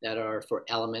summer that are for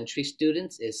elementary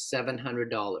students is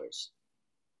 $700.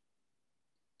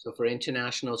 So for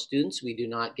international students, we do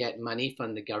not get money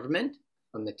from the government,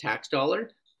 from the tax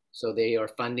dollar, so they are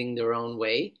funding their own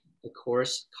way. The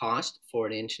course cost for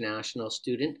an international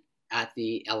student at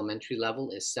the elementary level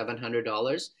is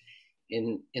 $700.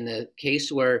 In the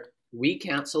case where we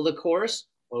cancel the course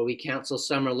or we cancel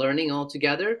summer learning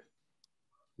altogether,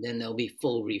 then there'll be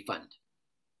full refund.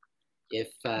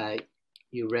 If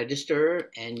you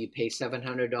register and you pay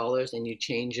 $700 and you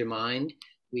change your mind,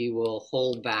 we will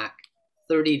hold back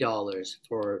 $30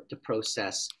 to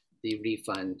process the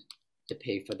refund to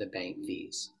pay for the bank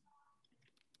fees.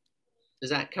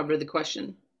 Does that cover the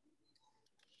question?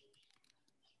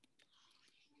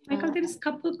 Michael, there's a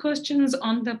couple of questions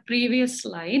on the previous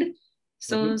slide.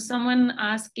 So someone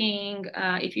asking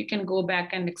if you can go back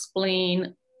and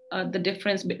explain the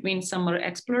difference between summer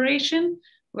exploration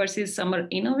versus summer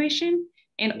innovation.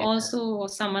 And also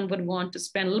someone would want to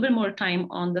spend a little bit more time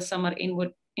on the summer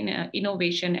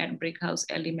innovation at Brick House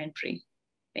Elementary.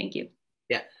 Thank you.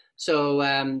 Yeah, so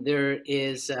there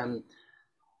is,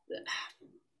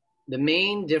 the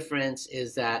main difference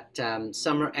is that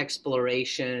summer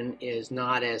exploration is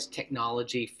not as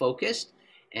technology focused,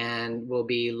 and we'll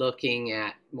be looking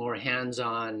at more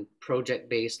hands-on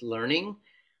project-based learning.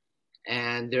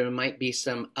 And there might be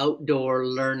some outdoor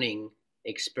learning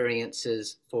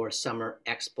experiences for summer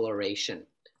exploration.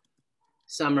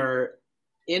 Summer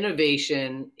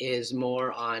innovation is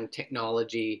more on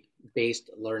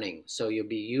technology-based learning. So you'll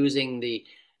be using the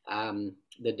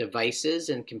devices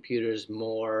and computers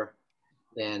more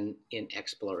than in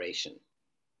exploration.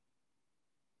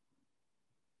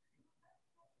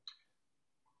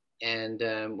 And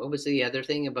what was the other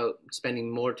thing about spending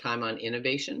more time on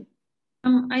innovation?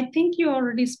 I think you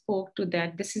already spoke to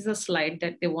that. This is a slide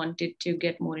that they wanted to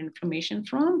get more information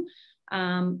from.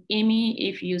 Amy,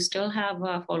 if you still have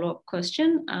a follow-up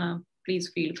question, please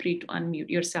feel free to unmute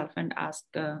yourself and ask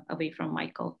away from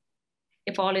Michael.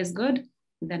 If all is good,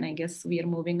 then I guess we are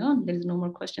moving on. There's no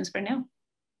more questions for now.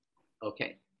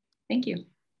 Okay. Thank you.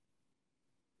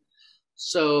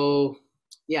 So,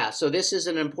 yeah, so this is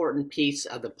an important piece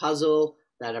of the puzzle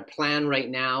that our plan right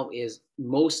now is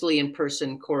mostly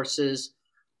in-person courses,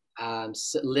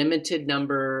 limited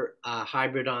number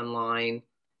hybrid online,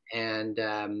 and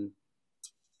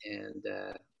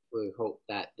we hope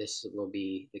that this will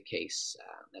be the case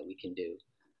that we can do.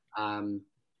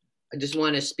 I just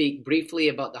want to speak briefly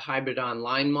about the hybrid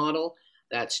online model,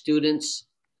 that students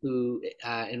who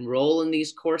enroll in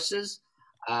these courses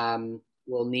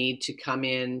will need to come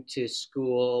in to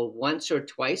school once or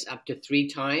twice, up to 3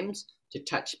 times, to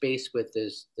touch base with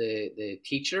the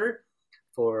teacher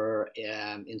for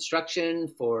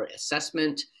instruction, for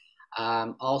assessment,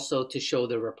 also to show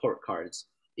the report cards,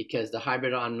 because the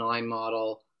hybrid online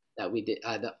model that we did,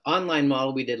 the online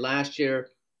model we did last year,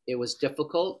 it was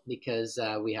difficult because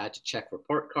we had to check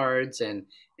report cards and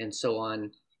so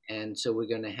on. And so we're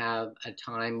going to have a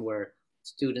time where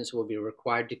students will be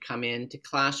required to come into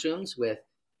classrooms with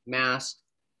masked,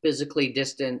 physically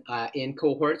distant in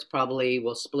cohorts. Probably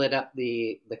we'll split up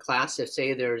the class. If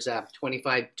say there's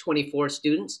 24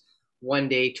 students, one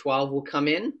day 12 will come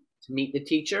in to meet the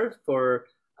teacher for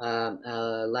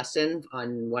a lesson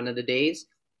on one of the days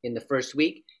in the first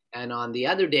week. And on the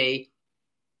other day,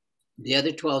 the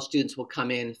other 12 students will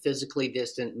come in physically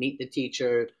distant, meet the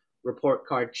teacher, report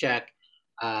card check,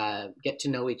 get to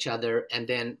know each other, and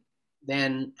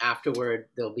then afterward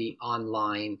they'll be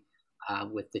online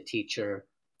with the teacher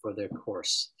for their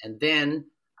course. And then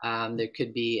there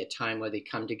could be a time where they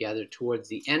come together towards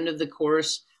the end of the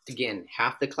course, again,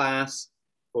 half the class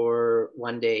for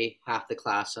one day, half the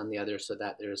class on the other, so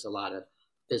that there's a lot of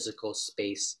physical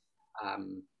space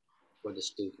for the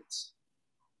students.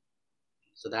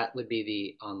 So that would be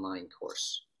the online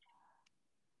course.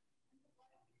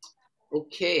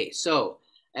 Okay, so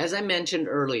as I mentioned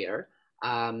earlier,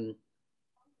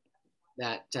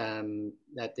 that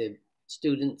the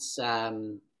students,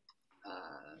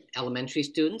 elementary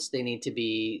students, they need to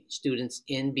be students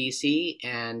in BC,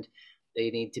 and they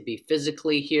need to be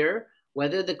physically here.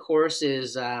 Whether the course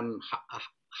is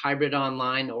hybrid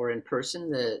online or in person,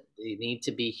 they need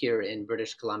to be here in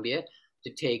British Columbia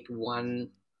to take one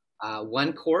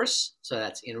course. So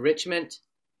that's enrichment,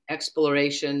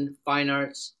 exploration, fine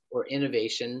arts, or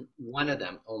innovation, one of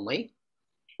them only,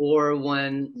 or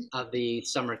one of the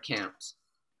summer camps.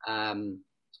 And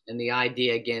the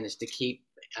idea, again, is to keep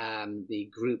the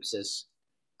groups as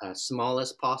small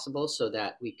as possible so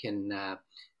that we can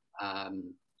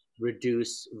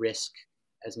reduce risk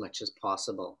as much as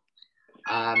possible.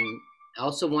 I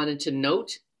also wanted to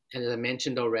note, and as I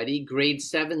mentioned already, grade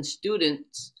 7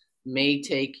 students may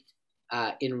take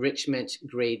enrichment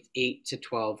grade 8 to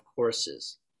 12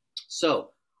 courses.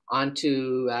 So on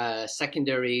to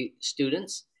secondary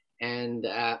students, and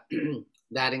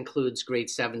that includes grade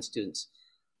 7 students.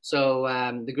 So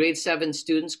the grade 7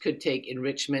 students could take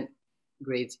enrichment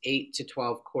grades 8 to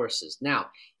 12 courses. Now,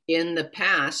 in the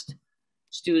past,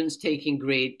 students taking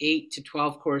grade 8 to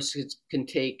 12 courses can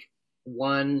take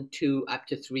 1, 2, up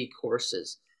to 3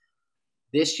 courses.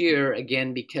 This year,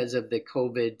 again, because of the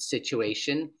COVID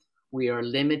situation, we are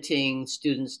limiting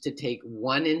students to take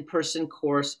 1 in-person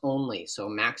course only, so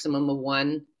maximum of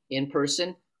 1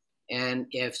 in-person. And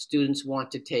if students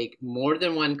want to take more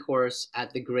than 1 course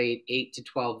at the grade 8 to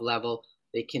 12 level,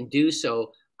 they can do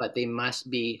so, but they must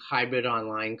be hybrid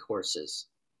online courses.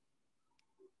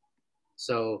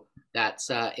 So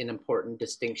that's an important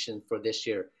distinction for this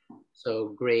year. So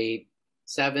grade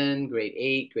 7, grade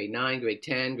 8, grade 9, grade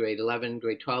 10, grade 11,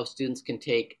 grade 12 students can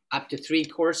take up to 3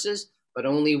 courses, but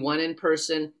only 1 in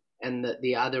person, and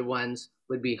the other ones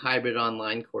would be hybrid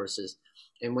online courses.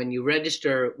 And when you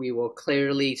register, we will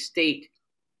clearly state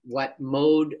what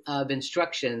mode of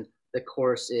instruction the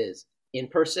course is, in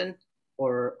person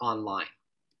or online.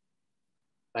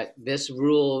 But this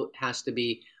rule has to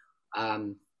be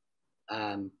planned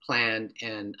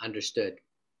and understood.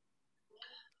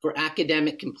 For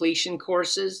academic completion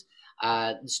courses,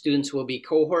 the students will be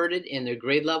cohorted in their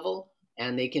grade level,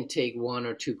 and they can take 1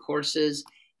 or 2 courses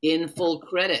in full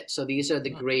credit. So these are the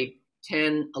grade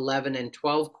 10, 11, and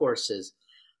 12 courses.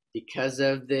 Because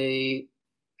of the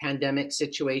pandemic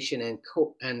situation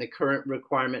and the current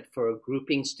requirement for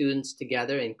grouping students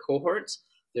together in cohorts,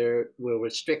 there will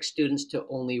restrict students to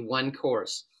only 1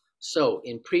 course. So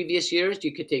in previous years,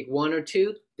 you could take 1 or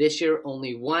 2. This year,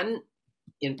 only 1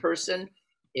 in person.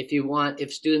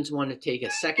 If students want to take a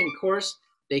second course,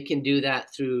 they can do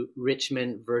that through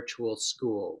Richmond Virtual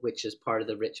School, which is part of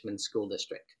the Richmond School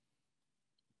District.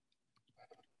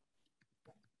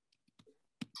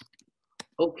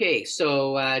 Okay,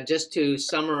 so just to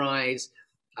summarize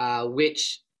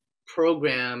which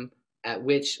program at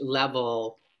which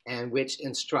level and which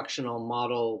instructional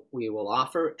model we will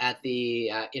offer at the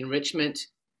enrichment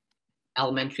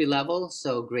elementary level,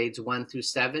 so grades 1 through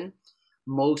 7.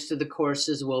 Most of the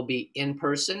courses will be in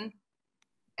person,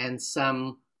 and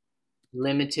some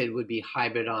limited would be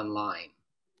hybrid online.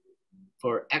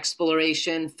 For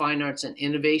exploration, fine arts, and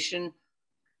innovation,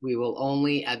 we will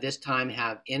only at this time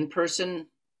have in-person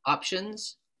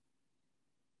options.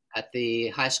 At the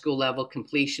high school level,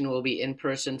 completion will be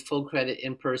in-person, full credit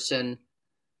in-person.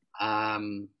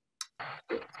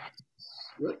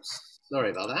 Whoops,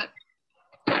 sorry about that.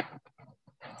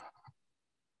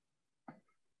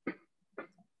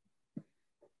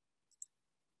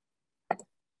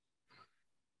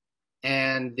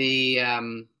 And the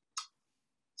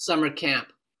summer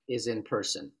camp is in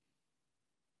person.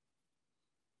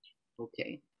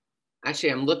 Okay.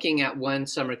 Actually, I'm looking at one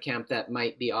summer camp that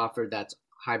might be offered that's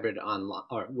hybrid online,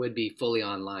 or would be fully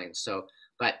online. So,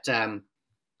 but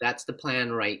that's the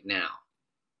plan right now.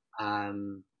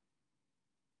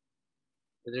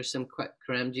 There's some,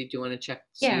 Karamji, do you want to check?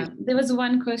 Yeah, there was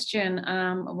one question,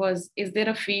 is there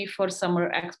a fee for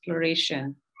summer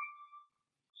exploration?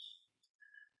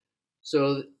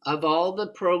 So of all the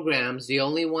programs, the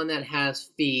only one that has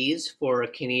fees for a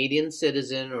Canadian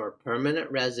citizen or permanent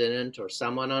resident or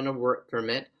someone on a work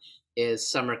permit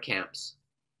is summer camps.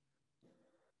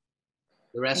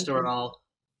 The rest are all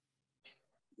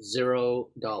 $0,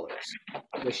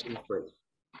 tuition free.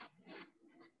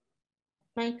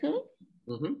 Michael?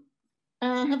 Mm-hmm.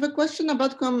 I have a question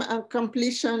about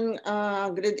completion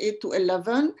grade 8 to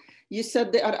 11. You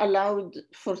said they are allowed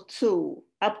for 2,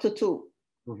 up to 2.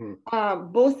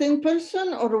 Mm-hmm. Both in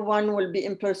person, or one will be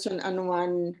in person and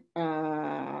one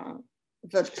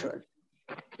virtual?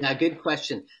 Yeah, good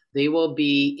question. They will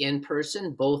be in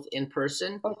person, both in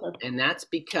person. Okay. And that's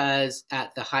because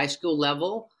at the high school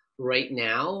level, right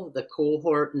now, the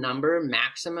cohort number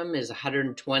maximum is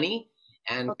 120,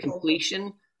 and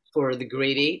completion for the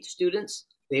grade 8 students,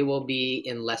 they will be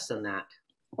in less than that.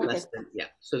 Less than, yeah.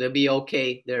 So they'll be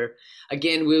okay. They're,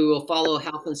 again, we will follow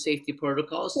health and safety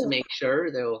protocols to make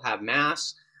sure they'll have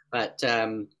masks, but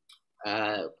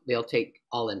they'll take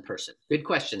all in person. Good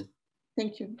question.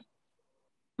 Thank you.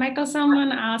 Michael,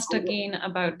 someone asked again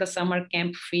about the summer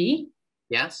camp fee.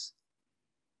 Yes.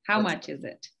 How much is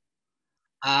it?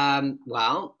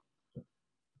 Well,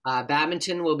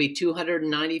 badminton will be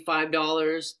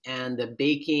 $295, and the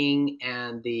baking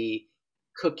and the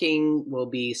cooking will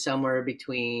be somewhere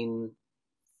between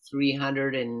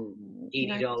 $380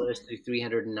 to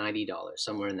 $390,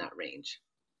 somewhere in that range.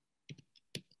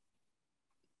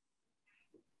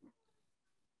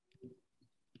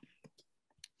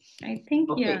 I think,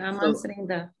 okay, yeah, I'm answering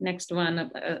the next one.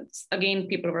 Again,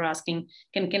 people were asking,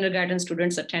 can kindergarten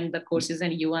students attend the courses?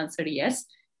 And you answered yes.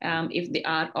 If they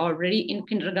are already in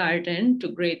kindergarten to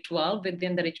grade 12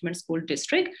 within the Richmond School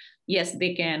District, yes,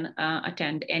 they can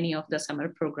attend any of the summer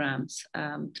programs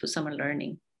through summer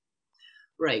learning.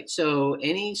 Right, so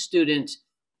any student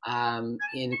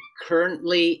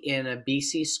currently in a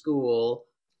BC school,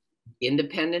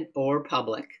 independent or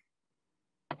public,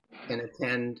 can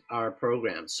attend our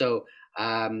program. So,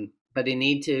 but they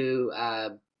need to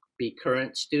be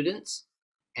current students,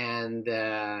 and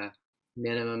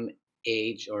minimum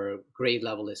age or grade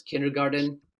level is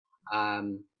kindergarten.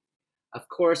 Of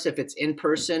course, if it's in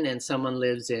person and someone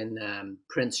lives in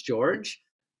Prince George,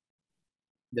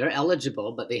 they're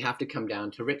eligible, but they have to come down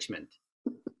to Richmond.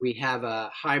 We have a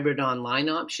hybrid online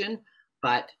option,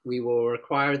 but we will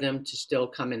require them to still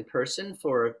come in person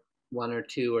for 1 or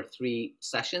 2 or 3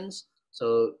 sessions.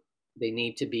 So they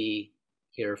need to be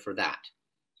here for that,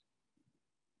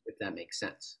 if that makes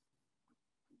sense.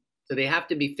 So they have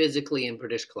to be physically in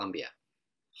British Columbia.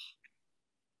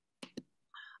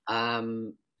 Yeah.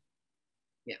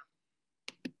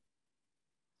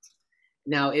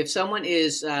 Now, if someone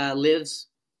lives,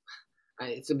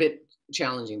 it's a bit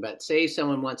challenging, but say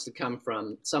someone wants to come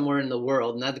from somewhere in the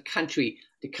world, another country,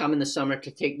 to come in the summer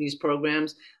to take these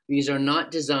programs. These are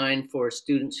not designed for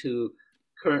students who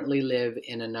currently live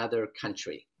in another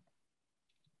country.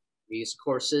 These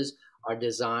courses are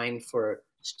designed for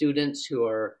students who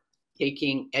are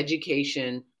taking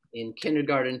education in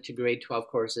kindergarten to grade 12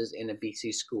 courses in a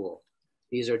BC school.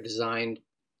 These are designed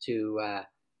to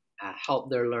help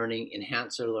their learning,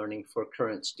 enhance their learning for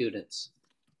current students.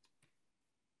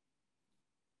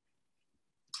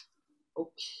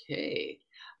 Okay,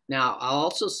 now I'll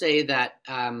also say that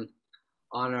on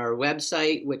our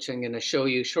website, which I'm going to show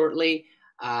you shortly,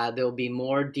 there'll be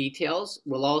more details.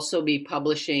 We'll also be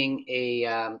publishing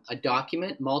a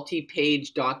document,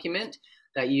 multi-page document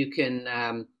that you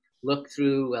can look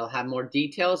through. We'll have more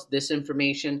details, this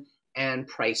information, and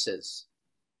prices.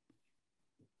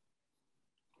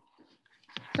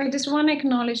 So I just want to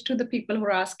acknowledge to the people who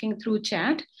are asking through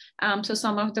chat. So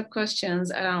some of the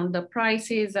questions around the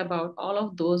prices, about all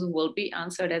of those will be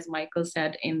answered, as Michael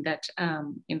said, in that,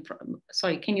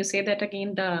 sorry, can you say that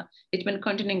again? The Richmond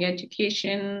Continuing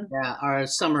Education. Yeah, our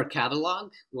summer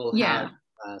catalog will have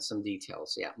some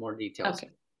details. Yeah, more details. Okay.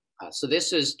 So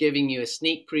this is giving you a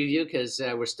sneak preview because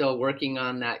we're still working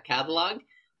on that catalog.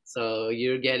 So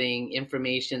you're getting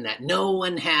information that no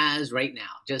one has right now.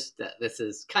 Just this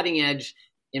is cutting edge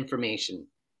information.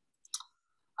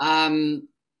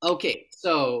 Okay,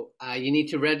 so you need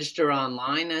to register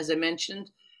online, as I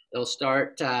mentioned. They'll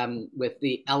start with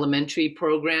the elementary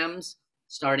programs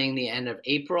starting the end of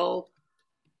April.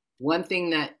 One thing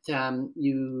that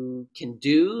you can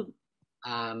do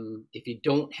if you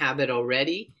don't have it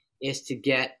already is to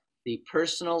get the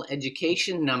personal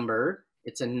education number.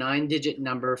 It's a 9-digit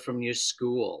number from your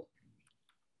school.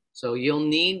 So you'll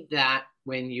need that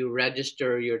when you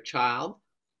register your child.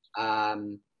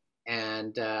 And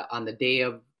on the day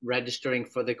of registering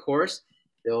for the course,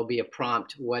 there will be a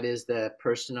prompt. What is the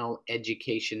personal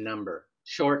education number?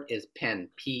 Short is PEN,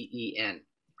 P-E-N,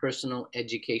 personal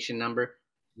education number,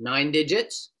 9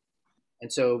 digits.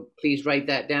 And so please write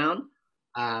that down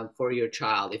for your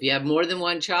child. If you have more than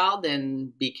one child,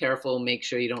 then be careful, make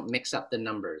sure you don't mix up the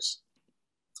numbers.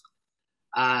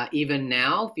 Even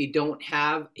now, if you don't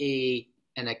have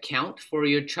an account for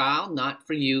your child, not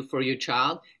for you, for your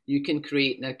child, you can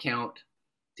create an account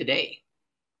today.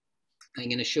 I'm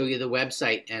going to show you the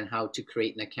website and how to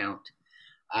create an account.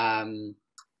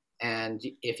 And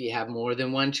if you have more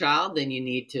than one child, then you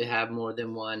need to have more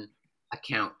than one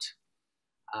account.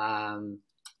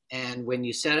 And when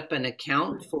you set up an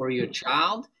account for your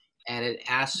child and it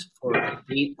asks for a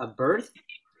date of birth,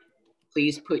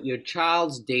 please put your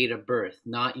child's date of birth,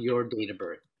 not your date of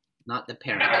birth, not the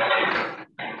parent.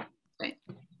 Okay.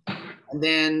 And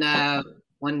then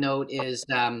one note is,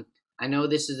 I know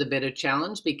this is a bit of a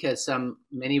challenge because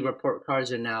many report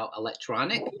cards are now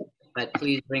electronic, but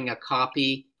please bring a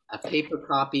paper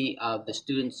copy of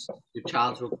your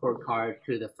child's report card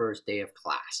to the first day of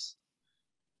class.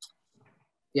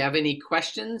 If you have any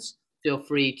questions, feel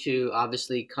free to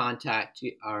obviously contact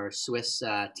our SWIS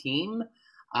team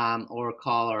or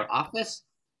call our office.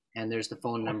 And there's the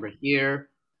phone number here.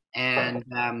 And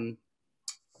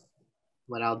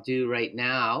what I'll do right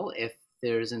now, if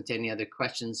there isn't any other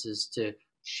questions, is to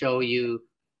show you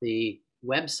the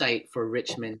website for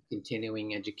Richmond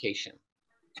Continuing Education.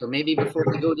 So maybe before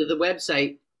we go to the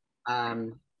website,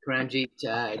 Karanjit,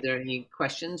 are there any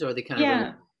questions or the kind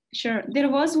of... Sure. There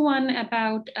was one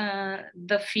about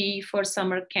the fee for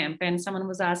summer camp, and someone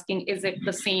was asking, is it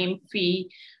the same fee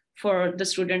for the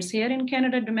students here in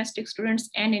Canada, domestic students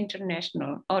and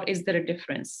international, or is there a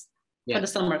difference for the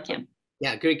summer camp?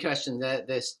 Yeah, great question.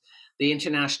 The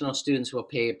international students will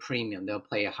pay a premium. They'll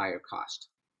pay a higher cost.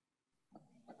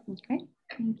 Okay,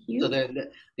 thank you. So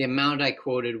the amount I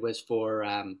quoted was for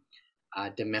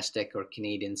domestic or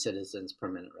Canadian citizens,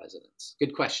 permanent residents.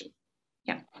 Good question.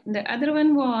 Yeah, the other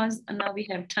one was, and now we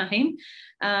have time,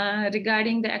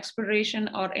 regarding the exploration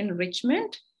or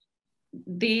enrichment.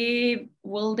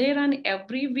 Will they run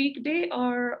every weekday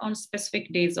or on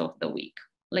specific days of the week?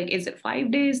 Like, is it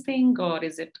 5 days thing or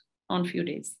is it on few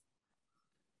days?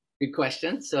 Good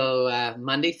question. So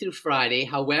Monday through Friday.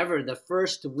 However, the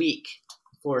first week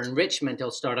for enrichment, it'll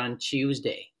start on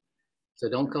Tuesday. So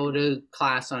don't go to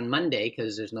class on Monday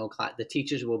because there's no class. The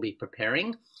teachers will be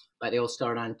preparing, but it'll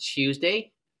start on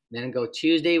Tuesday, then go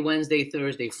Tuesday, Wednesday,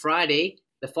 Thursday, Friday.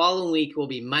 The following week will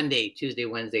be Monday, Tuesday,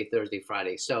 Wednesday, Thursday,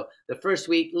 Friday. So the first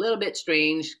week, a little bit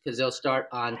strange because they'll start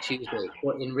on Tuesday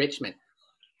for enrichment.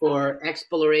 For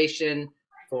exploration,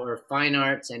 for fine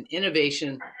arts and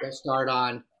innovation, they'll start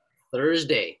on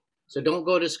Thursday. So don't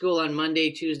go to school on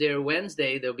Monday, Tuesday, or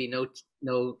Wednesday. There'll be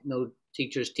no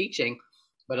teachers teaching,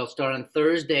 but it'll start on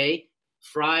Thursday,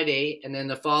 Friday, and then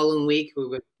the following week we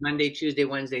would Monday, Tuesday,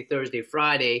 Wednesday, Thursday,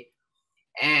 Friday,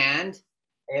 and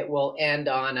it will end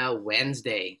on a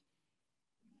Wednesday.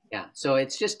 Yeah, so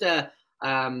it's just a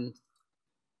funny,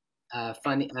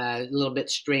 a little bit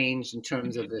strange in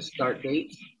terms of the start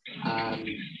date,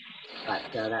 but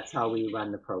that's how we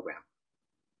run the program.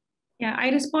 Yeah, I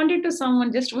responded to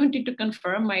someone, just wanted to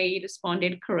confirm I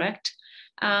responded correct.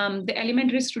 The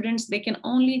elementary students, they can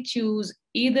only choose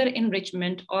either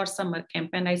enrichment or summer camp.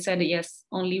 And I said, yes,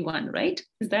 only one, right?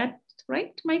 Is that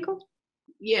right, Michael?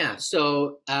 Yeah,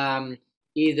 so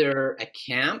either a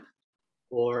camp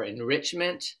or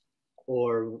enrichment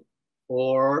or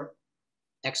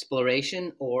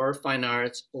exploration or fine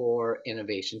arts or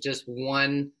innovation, just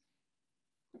one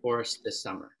course this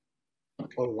summer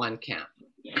or one camp.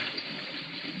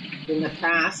 In the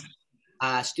past,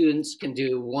 students can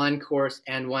do one course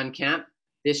and one camp.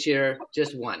 This year,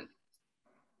 just one.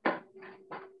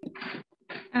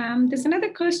 There's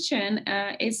another question.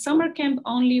 Is summer camp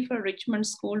only for Richmond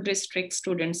School District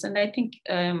students? And I think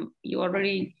you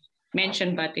already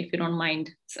mentioned, but if you don't mind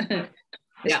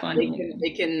responding. Yeah, they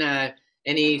can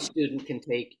any student can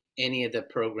take any of the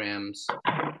programs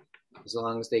as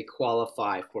long as they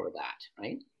qualify for that,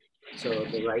 right? So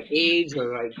the right age or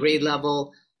right grade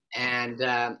level.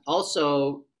 And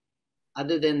also,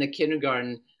 other than the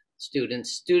kindergarten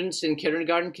students in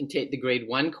kindergarten can take the grade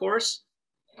 1 course.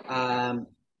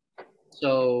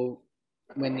 So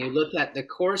when you look at the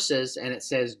courses and it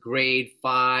says grade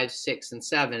 5, 6, and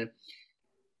 7,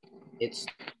 it's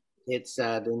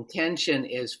the intention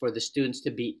is for the students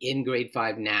to be in grade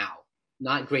 5 now,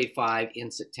 not grade 5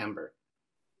 in September.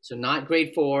 So not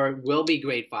grade 4 will be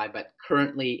grade 5, but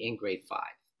currently in grade 5.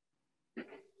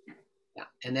 Yeah,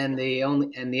 and then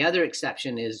the other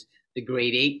exception is the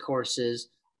grade 8 courses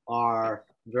are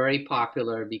very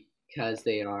popular because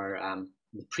they are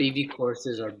the preview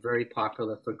courses are very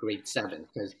popular for grade 7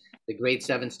 because the grade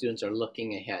 7 students are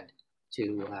looking ahead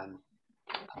to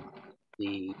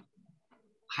the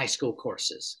high school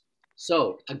courses.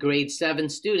 So a grade 7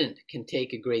 student can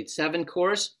take a grade 7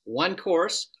 course, one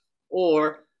course,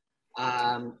 or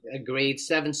a grade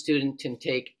 7 student can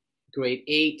take grade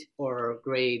 8 or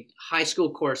grade high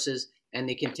school courses, and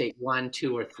they can take 1,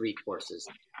 2, or 3 courses.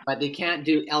 But they can't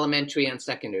do elementary and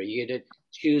secondary. You get to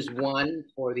choose one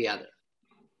or the other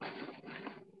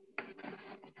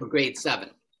for grade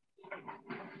 7.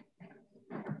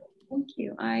 Thank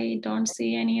you. I don't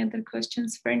see any other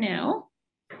questions for now.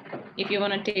 If you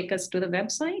want to take us to the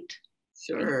website.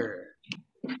 Sure.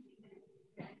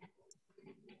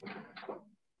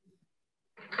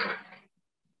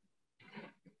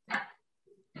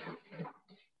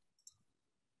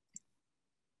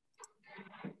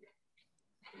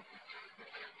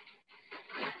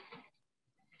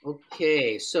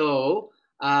 Okay, so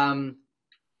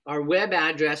our web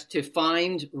address to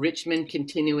find Richmond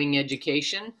Continuing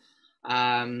Education,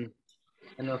 I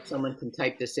don't know if someone can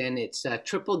type this in, it's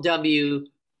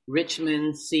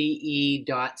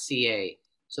www.richmondce.ca.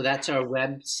 So that's our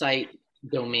website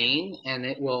domain, and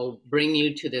it will bring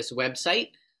you to this website,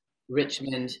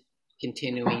 Richmond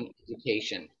Continuing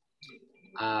Education.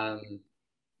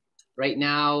 Right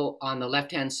now on the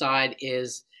left-hand side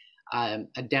is a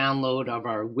download of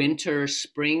our winter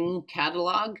spring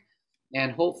catalog,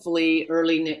 and hopefully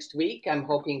early next week, I'm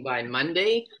hoping by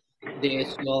Monday,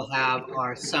 this will have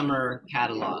our summer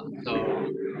catalog.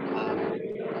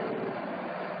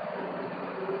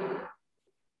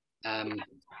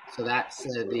 So that's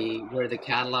where the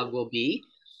catalog will be.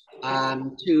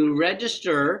 To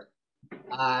register,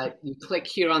 you click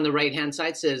here on the right-hand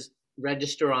side, it says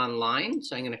register online.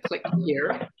 So I'm going to click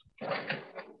here.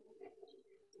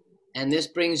 And this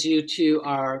brings you to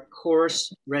our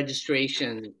course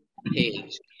registration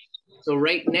page. So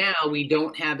right now, we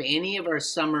don't have any of our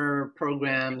summer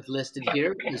programs listed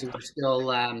here because we're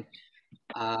still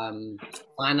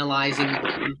finalizing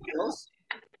the details.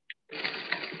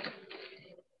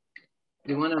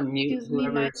 You want to mute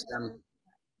whoever's...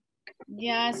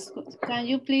 Yes, can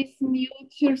you please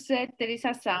mute yourself? There is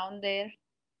a sound there.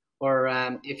 Or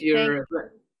if you're...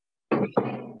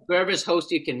 Whoever's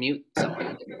host, you can mute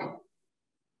someone.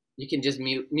 You can just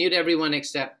mute everyone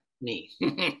except me.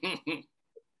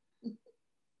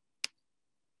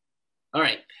 All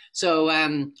right. So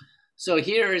so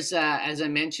here's, as I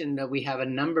mentioned, we have a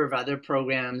number of other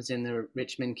programs in the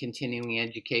Richmond Continuing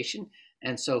Education.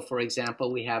 And so, for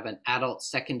example, we have an adult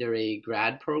secondary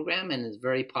grad program, and it's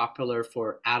very popular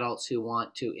for adults who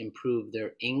want to improve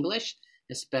their English,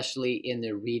 especially in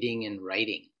their reading and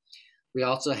writing. We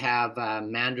also have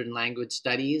Mandarin language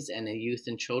studies and a youth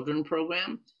and children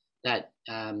program that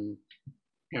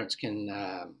parents can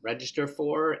register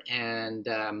for. And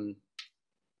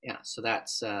yeah, so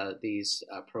that's these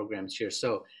programs here.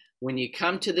 So when you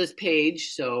come to this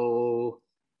page, so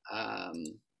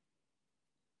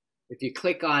if you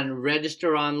click on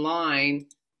register online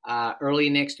early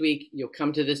next week, you'll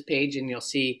come to this page and you'll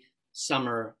see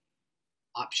summer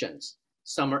options,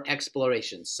 summer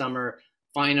exploration, summer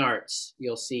fine arts.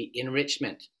 You'll see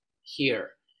enrichment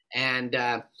here. And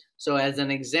so as an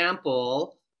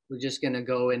example, we're just going to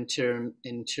go into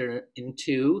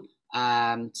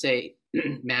say,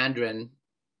 Mandarin.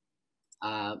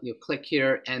 You'll click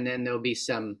here, and then there'll be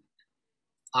some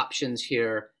options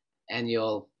here, and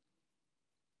you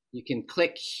can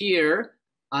click here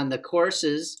on the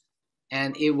courses,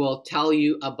 and it will tell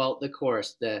you about the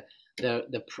course,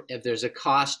 if there's a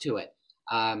cost to it,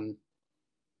 and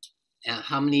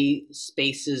how many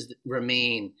spaces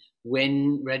remain,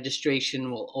 when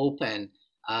registration will open,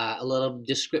 a little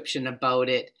description about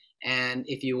it. And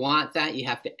if you want that, you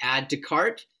have to add to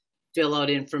cart, fill out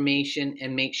information,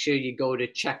 and make sure you go to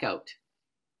checkout.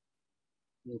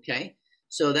 Okay,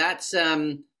 so that's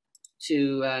to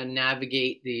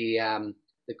navigate the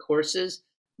courses.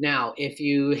 Now, if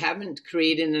you haven't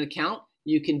created an account,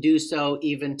 you can do so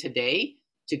even today.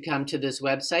 To come to this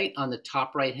website, on the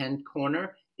top right-hand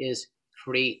corner is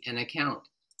create an account.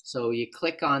 So you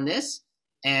click on this,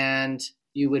 and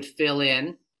you would fill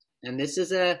in, and this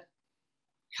is a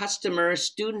customer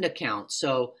student account.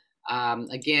 So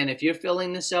again, if you're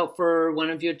filling this out for one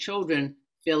of your children,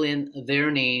 fill in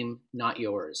their name, not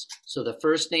yours. So the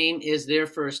first name is their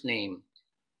first name,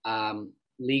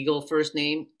 legal first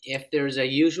name. If there's a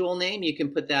usual name, you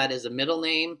can put that as a middle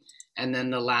name, and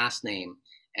then the last name.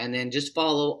 And then just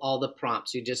follow all the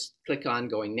prompts. You just click on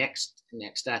going next,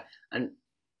 next.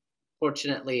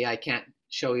 Unfortunately, I can't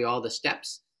show you all the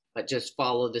steps, but just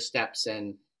follow the steps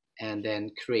and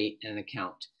then create an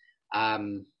account.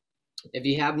 If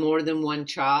you have more than one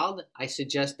child, I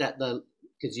suggest that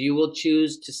because you will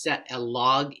choose to set a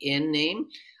login name,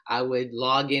 I would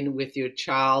log in with your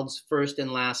child's first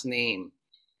and last name.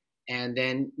 And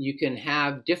then you can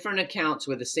have different accounts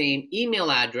with the same email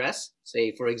address,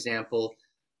 say, for example,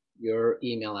 your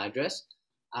email address.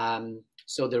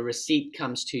 So the receipt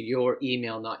comes to your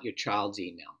email, not your child's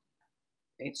email.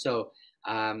 Okay, so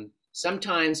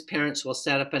sometimes parents will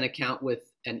set up an account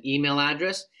with an email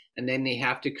address, and then they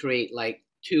have to create like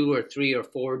 2 or 3 or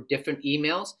 4 different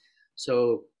emails.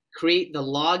 So create the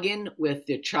login with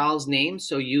the child's name,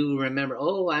 so you remember,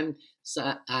 oh, I'm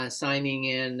signing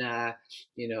in,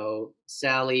 you know,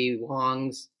 Sally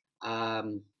Wong's,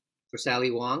 for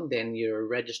Sally Wong. Then you're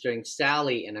registering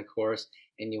Sally in a course,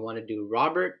 and you want to do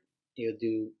Robert, you'll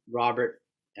do Robert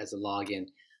as a login.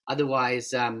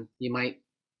 Otherwise, you might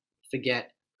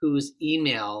forget whose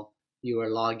email you are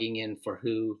logging in for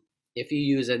who, if you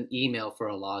use an email for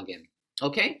a login.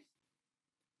 Okay.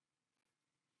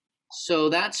 So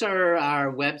that's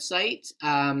our website.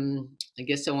 I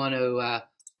guess I want to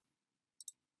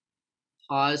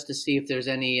pause to see if there's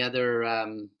any other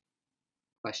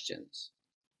questions.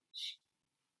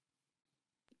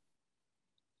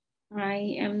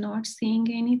 I am not seeing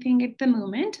anything at the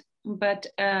moment, but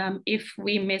if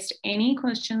we missed any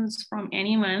questions from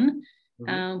anyone,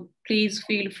 please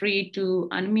feel free to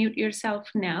unmute yourself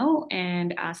now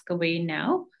and ask away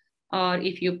now. Or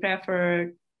if you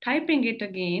prefer typing it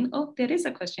again, oh, there is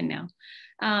a question now.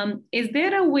 Is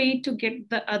there a way to get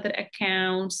the other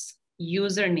accounts'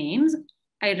 usernames?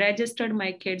 I registered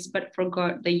my kids, but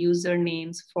forgot the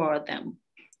usernames for them.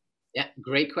 Yeah,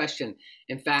 great question.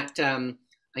 In fact, I'm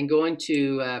going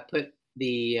to put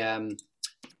the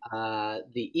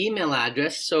email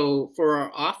address. So for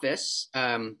our office,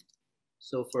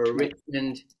 so for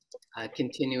Richmond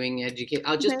continuing education,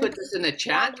 I'll just put this in the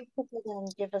chat.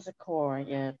 Give us a call.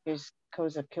 Yeah,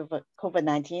 because of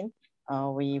COVID-19,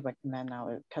 we recommend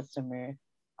our customer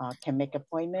can make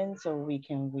appointments, so we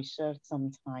can reserve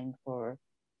some time for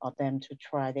them to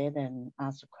try it and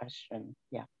ask a question.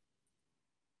 Yeah.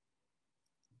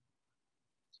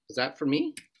 Is that for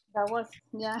me? That was,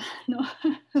 yeah, no,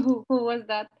 who was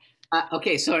that?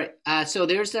 Okay, sorry. So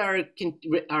there's our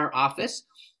office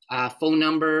phone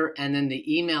number and then the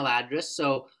email address.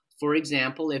 So for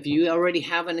example, if you already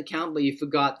have an account but you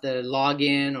forgot the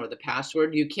login or the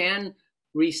password, you can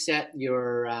reset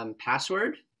your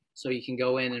password. So you can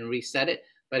go in and reset it.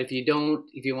 But if you don't,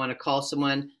 if you want to call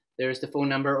someone, there's the phone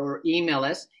number, or email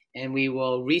us and we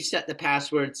will reset the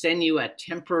password, send you a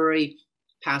temporary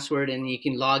password, and you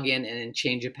can log in and then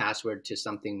change your password to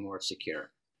something more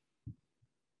secure.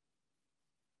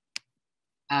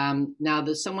 Now,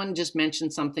 does someone just mention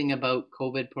something about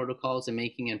COVID protocols and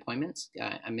making appointments?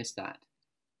 I missed that.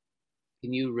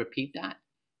 Can you repeat that?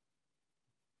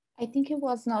 I think it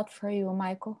was not for you,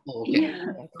 Michael. Oh, okay.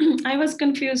 Yeah. I was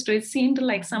confused. It seemed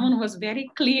like someone was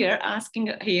very clear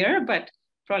asking here, but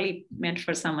probably meant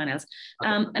for someone else.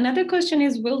 Okay. Another question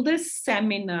is, will this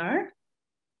seminar,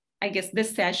 I guess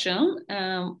this session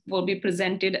will be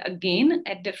presented again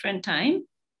at different time?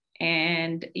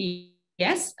 And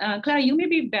yes, Clara, you may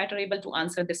be better able to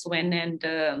answer this when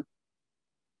and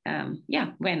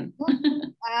yeah, when?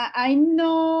 I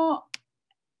know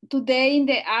today in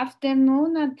the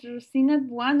afternoon at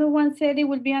 1 or 1:30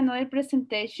 will be another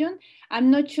presentation. I'm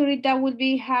not sure if that will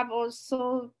be have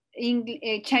also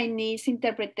Chinese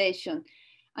interpretation.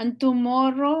 And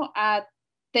tomorrow at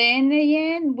 10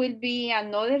 a.m. will be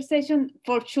another session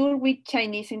for sure with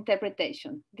Chinese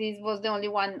interpretation. This was the only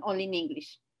one, only in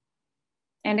English.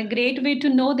 And a great way to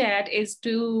know that is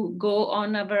to go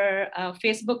on our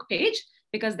Facebook page,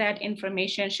 because that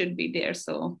information should be there.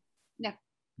 So, yeah.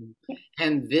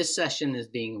 And this session is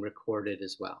being recorded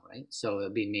as well, right? So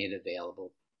it'll be made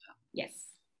available. Yes.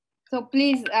 So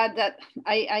please, that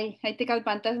I take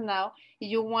advantage now. If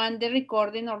you want the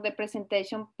recording or the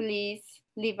presentation, please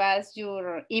leave us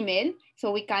your email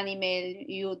so we can email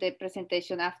you the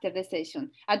presentation after the session.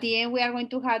 At the end, we are going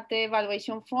to have the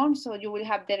evaluation form, so you will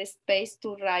have the space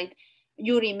to write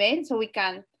your email so we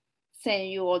can send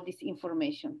you all this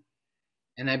information.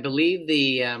 And I believe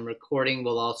the recording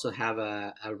will also have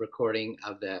a recording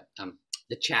of the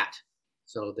chat.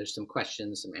 So there's some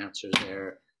questions, some answers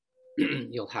there.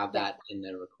 You'll have that in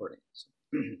the recording.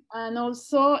 And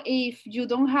also, if you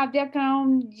don't have the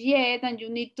account yet and you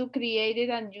need to create it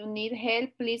and you need help,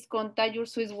 please contact your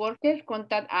SWIS worker,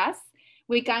 contact us.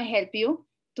 We can help you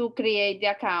to create the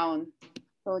account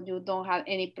so you don't have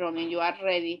any problem. You are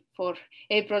ready for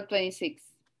April 26th.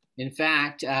 In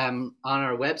fact, on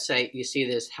our website, you see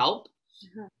this help.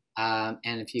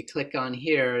 And if you click on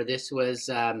here, this was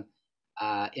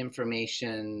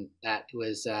information that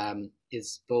was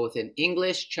is both in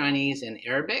English, Chinese, and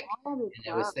Arabic. And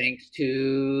it was thanks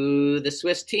to the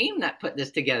SWIS team that put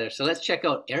this together. So let's check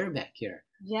out Arabic here.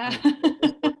 Yeah.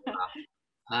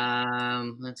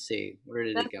 Let's see, where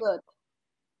did it go? Good.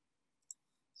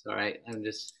 It's all right. I'm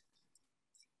just.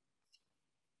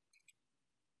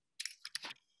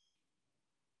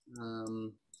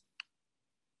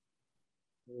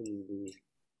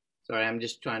 Sorry, I'm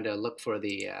just trying to look for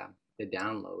the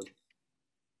download.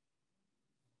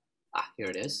 Ah, here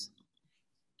it is.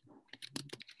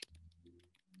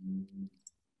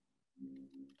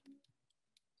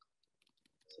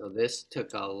 So this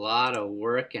took a lot of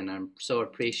work, and I'm so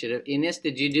appreciative. Ines,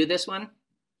 did you do this one?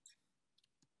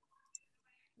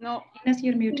 No, Ines,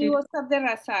 you're muted. It was Abdel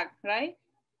Razak, right?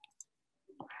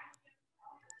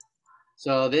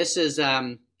 So this is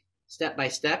step by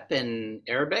step in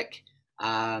Arabic.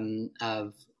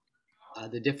 of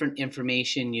the different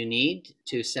information you need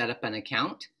to set up an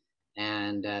account.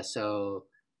 And so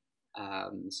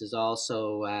this is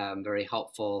also very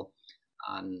helpful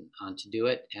on to do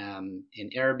it. In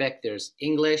Arabic, there's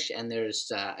English, and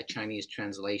there's a Chinese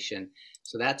translation.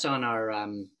 So that's on our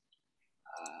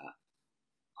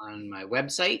on my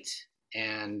website,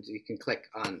 and you can click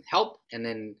on help, and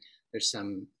then there's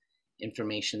some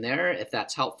information there if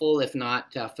that's helpful. If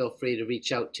not, feel free to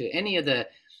reach out to any of the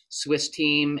SWIS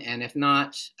team, and if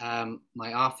not,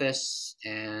 my office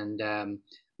and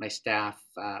my staff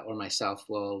or myself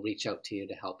will reach out to you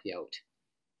to help you out.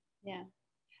 Yeah.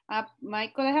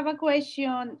 Michael, I have a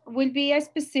question. Will be a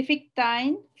specific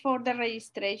time for the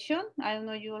registration? I don't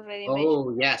know, you already mentioned.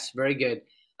 Oh, yes, very good.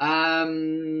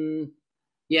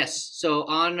 Yes, so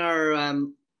on our,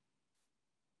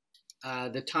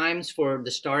 the times for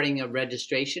the starting of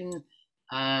registration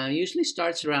usually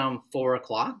starts around 4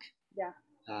 o'clock. Yeah.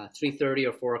 3:30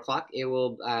 or 4 o'clock. It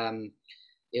will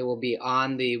be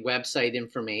on the website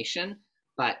information,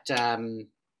 but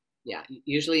yeah,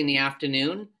 usually in the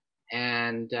afternoon,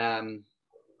 and yeah,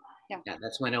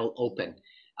 that's when it'll open.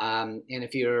 And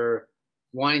if you're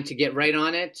wanting to get right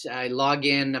on it, I log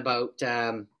in about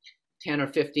 10 or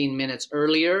 15 minutes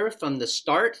earlier from the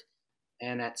start,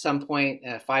 and at some point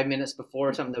 5 minutes before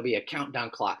or something, there'll be a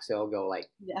countdown clock, so it'll go like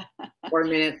 4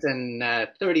 minutes and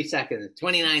 30 seconds,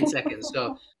 29 seconds.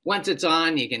 So once it's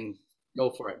on, you can go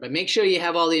for it, but make sure you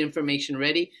have all the information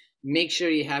ready. Make sure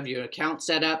you have your account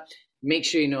set up. Make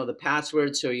sure you know the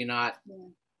password, so you're not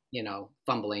you know,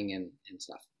 fumbling and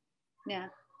stuff. Yeah.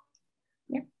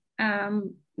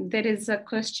 There is a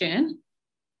question.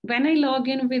 When I log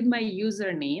in with my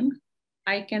username,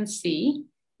 I can see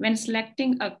when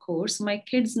selecting a course, my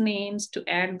kids' names to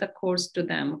add the course to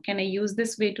them. Can I use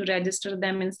this way to register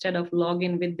them instead of log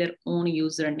in with their own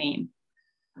username?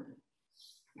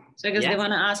 So I guess they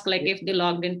want to ask, like, if they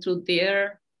logged in through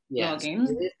their login.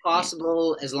 It is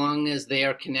possible as long as they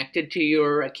are connected to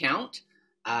your account.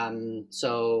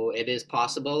 So it is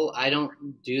possible. I don't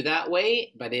do that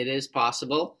way, but it is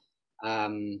possible.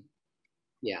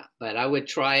 Yeah, but I would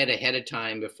try it ahead of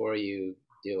time before you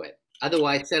do it.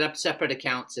 Otherwise, set up separate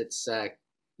accounts. It's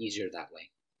easier that way.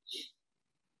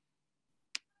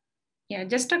 Yeah,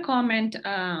 just a comment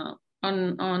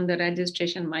on the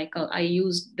registration, Michael. I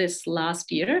used this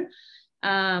last year.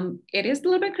 It is a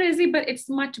little bit crazy, but it's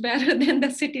much better than the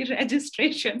city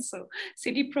registration. So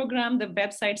city program, the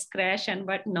websites crash and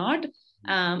whatnot.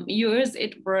 Yours,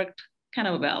 it worked kind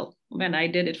of well when I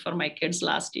did it for my kids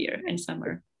last year in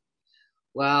summer.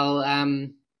 Well,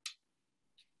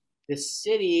 the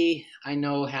city, I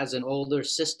know, has an older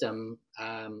system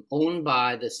owned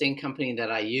by the same company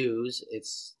that I use.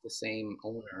 It's the same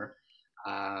owner.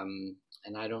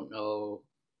 And I don't know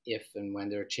if and when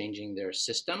they're changing their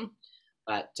system.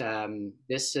 But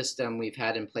this system we've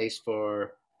had in place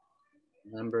for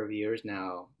a number of years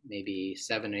now, maybe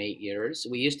 7 or 8 years.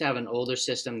 We used to have an older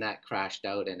system that crashed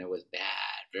out, and it was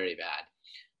bad, very bad.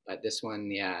 But this one,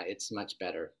 yeah, it's much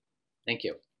better. Thank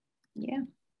you. Yeah,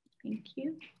 thank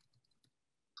you.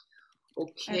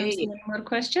 Okay. I don't see any more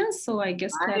questions, so I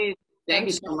guess thank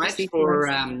you so much for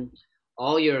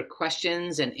all your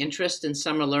questions and interest in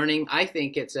summer learning. I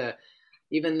think it's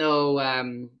even though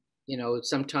you know,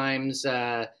 sometimes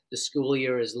the school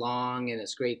year is long, and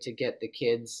it's great to get the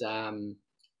kids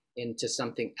into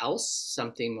something else,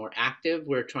 something more active.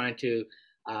 We're trying to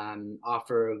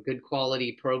offer good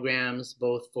quality programs,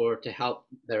 both to help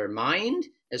their mind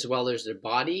as well as their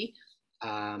body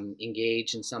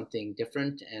engage in something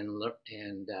different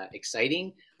and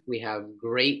exciting. We have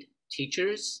great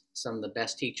teachers, some of the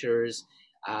best teachers,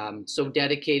 so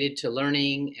dedicated to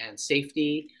learning and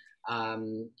safety.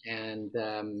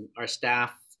 Our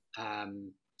staff,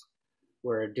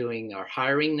 we're doing our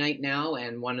hiring night now,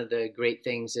 and one of the great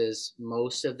things is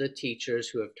most of the teachers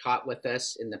who have taught with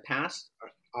us in the past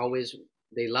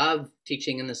they love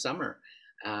teaching in the summer,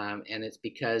 and it's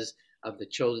because of the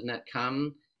children that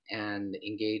come and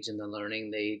engage in the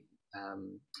learning. The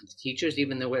teachers,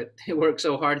 even though they work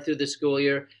so hard through the school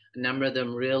year, a number of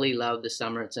them really love the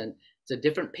summer. It's a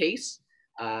different pace.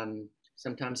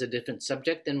 Sometimes a different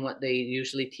subject than what they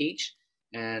usually teach,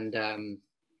 and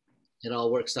it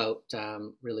all works out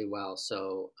really well.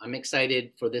 So I'm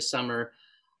excited for this summer.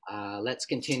 Let's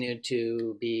continue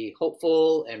to be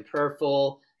hopeful and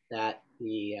prayerful that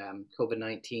the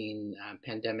COVID-19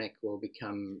 pandemic will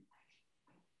become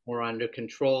more under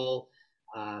control.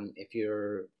 If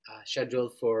you're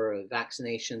scheduled for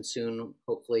vaccination soon,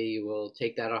 hopefully you will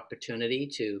take that opportunity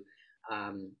to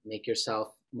make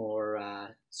yourself more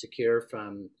secure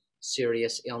from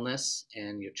serious illness,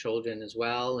 and your children as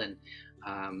well. And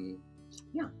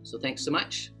yeah, so thanks so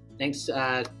much. Thanks,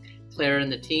 Claire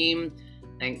and the team.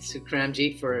 Thanks to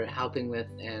Karamjit for helping with,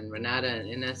 and Renata and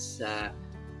Ines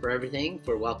for everything,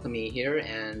 for welcoming me here.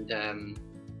 And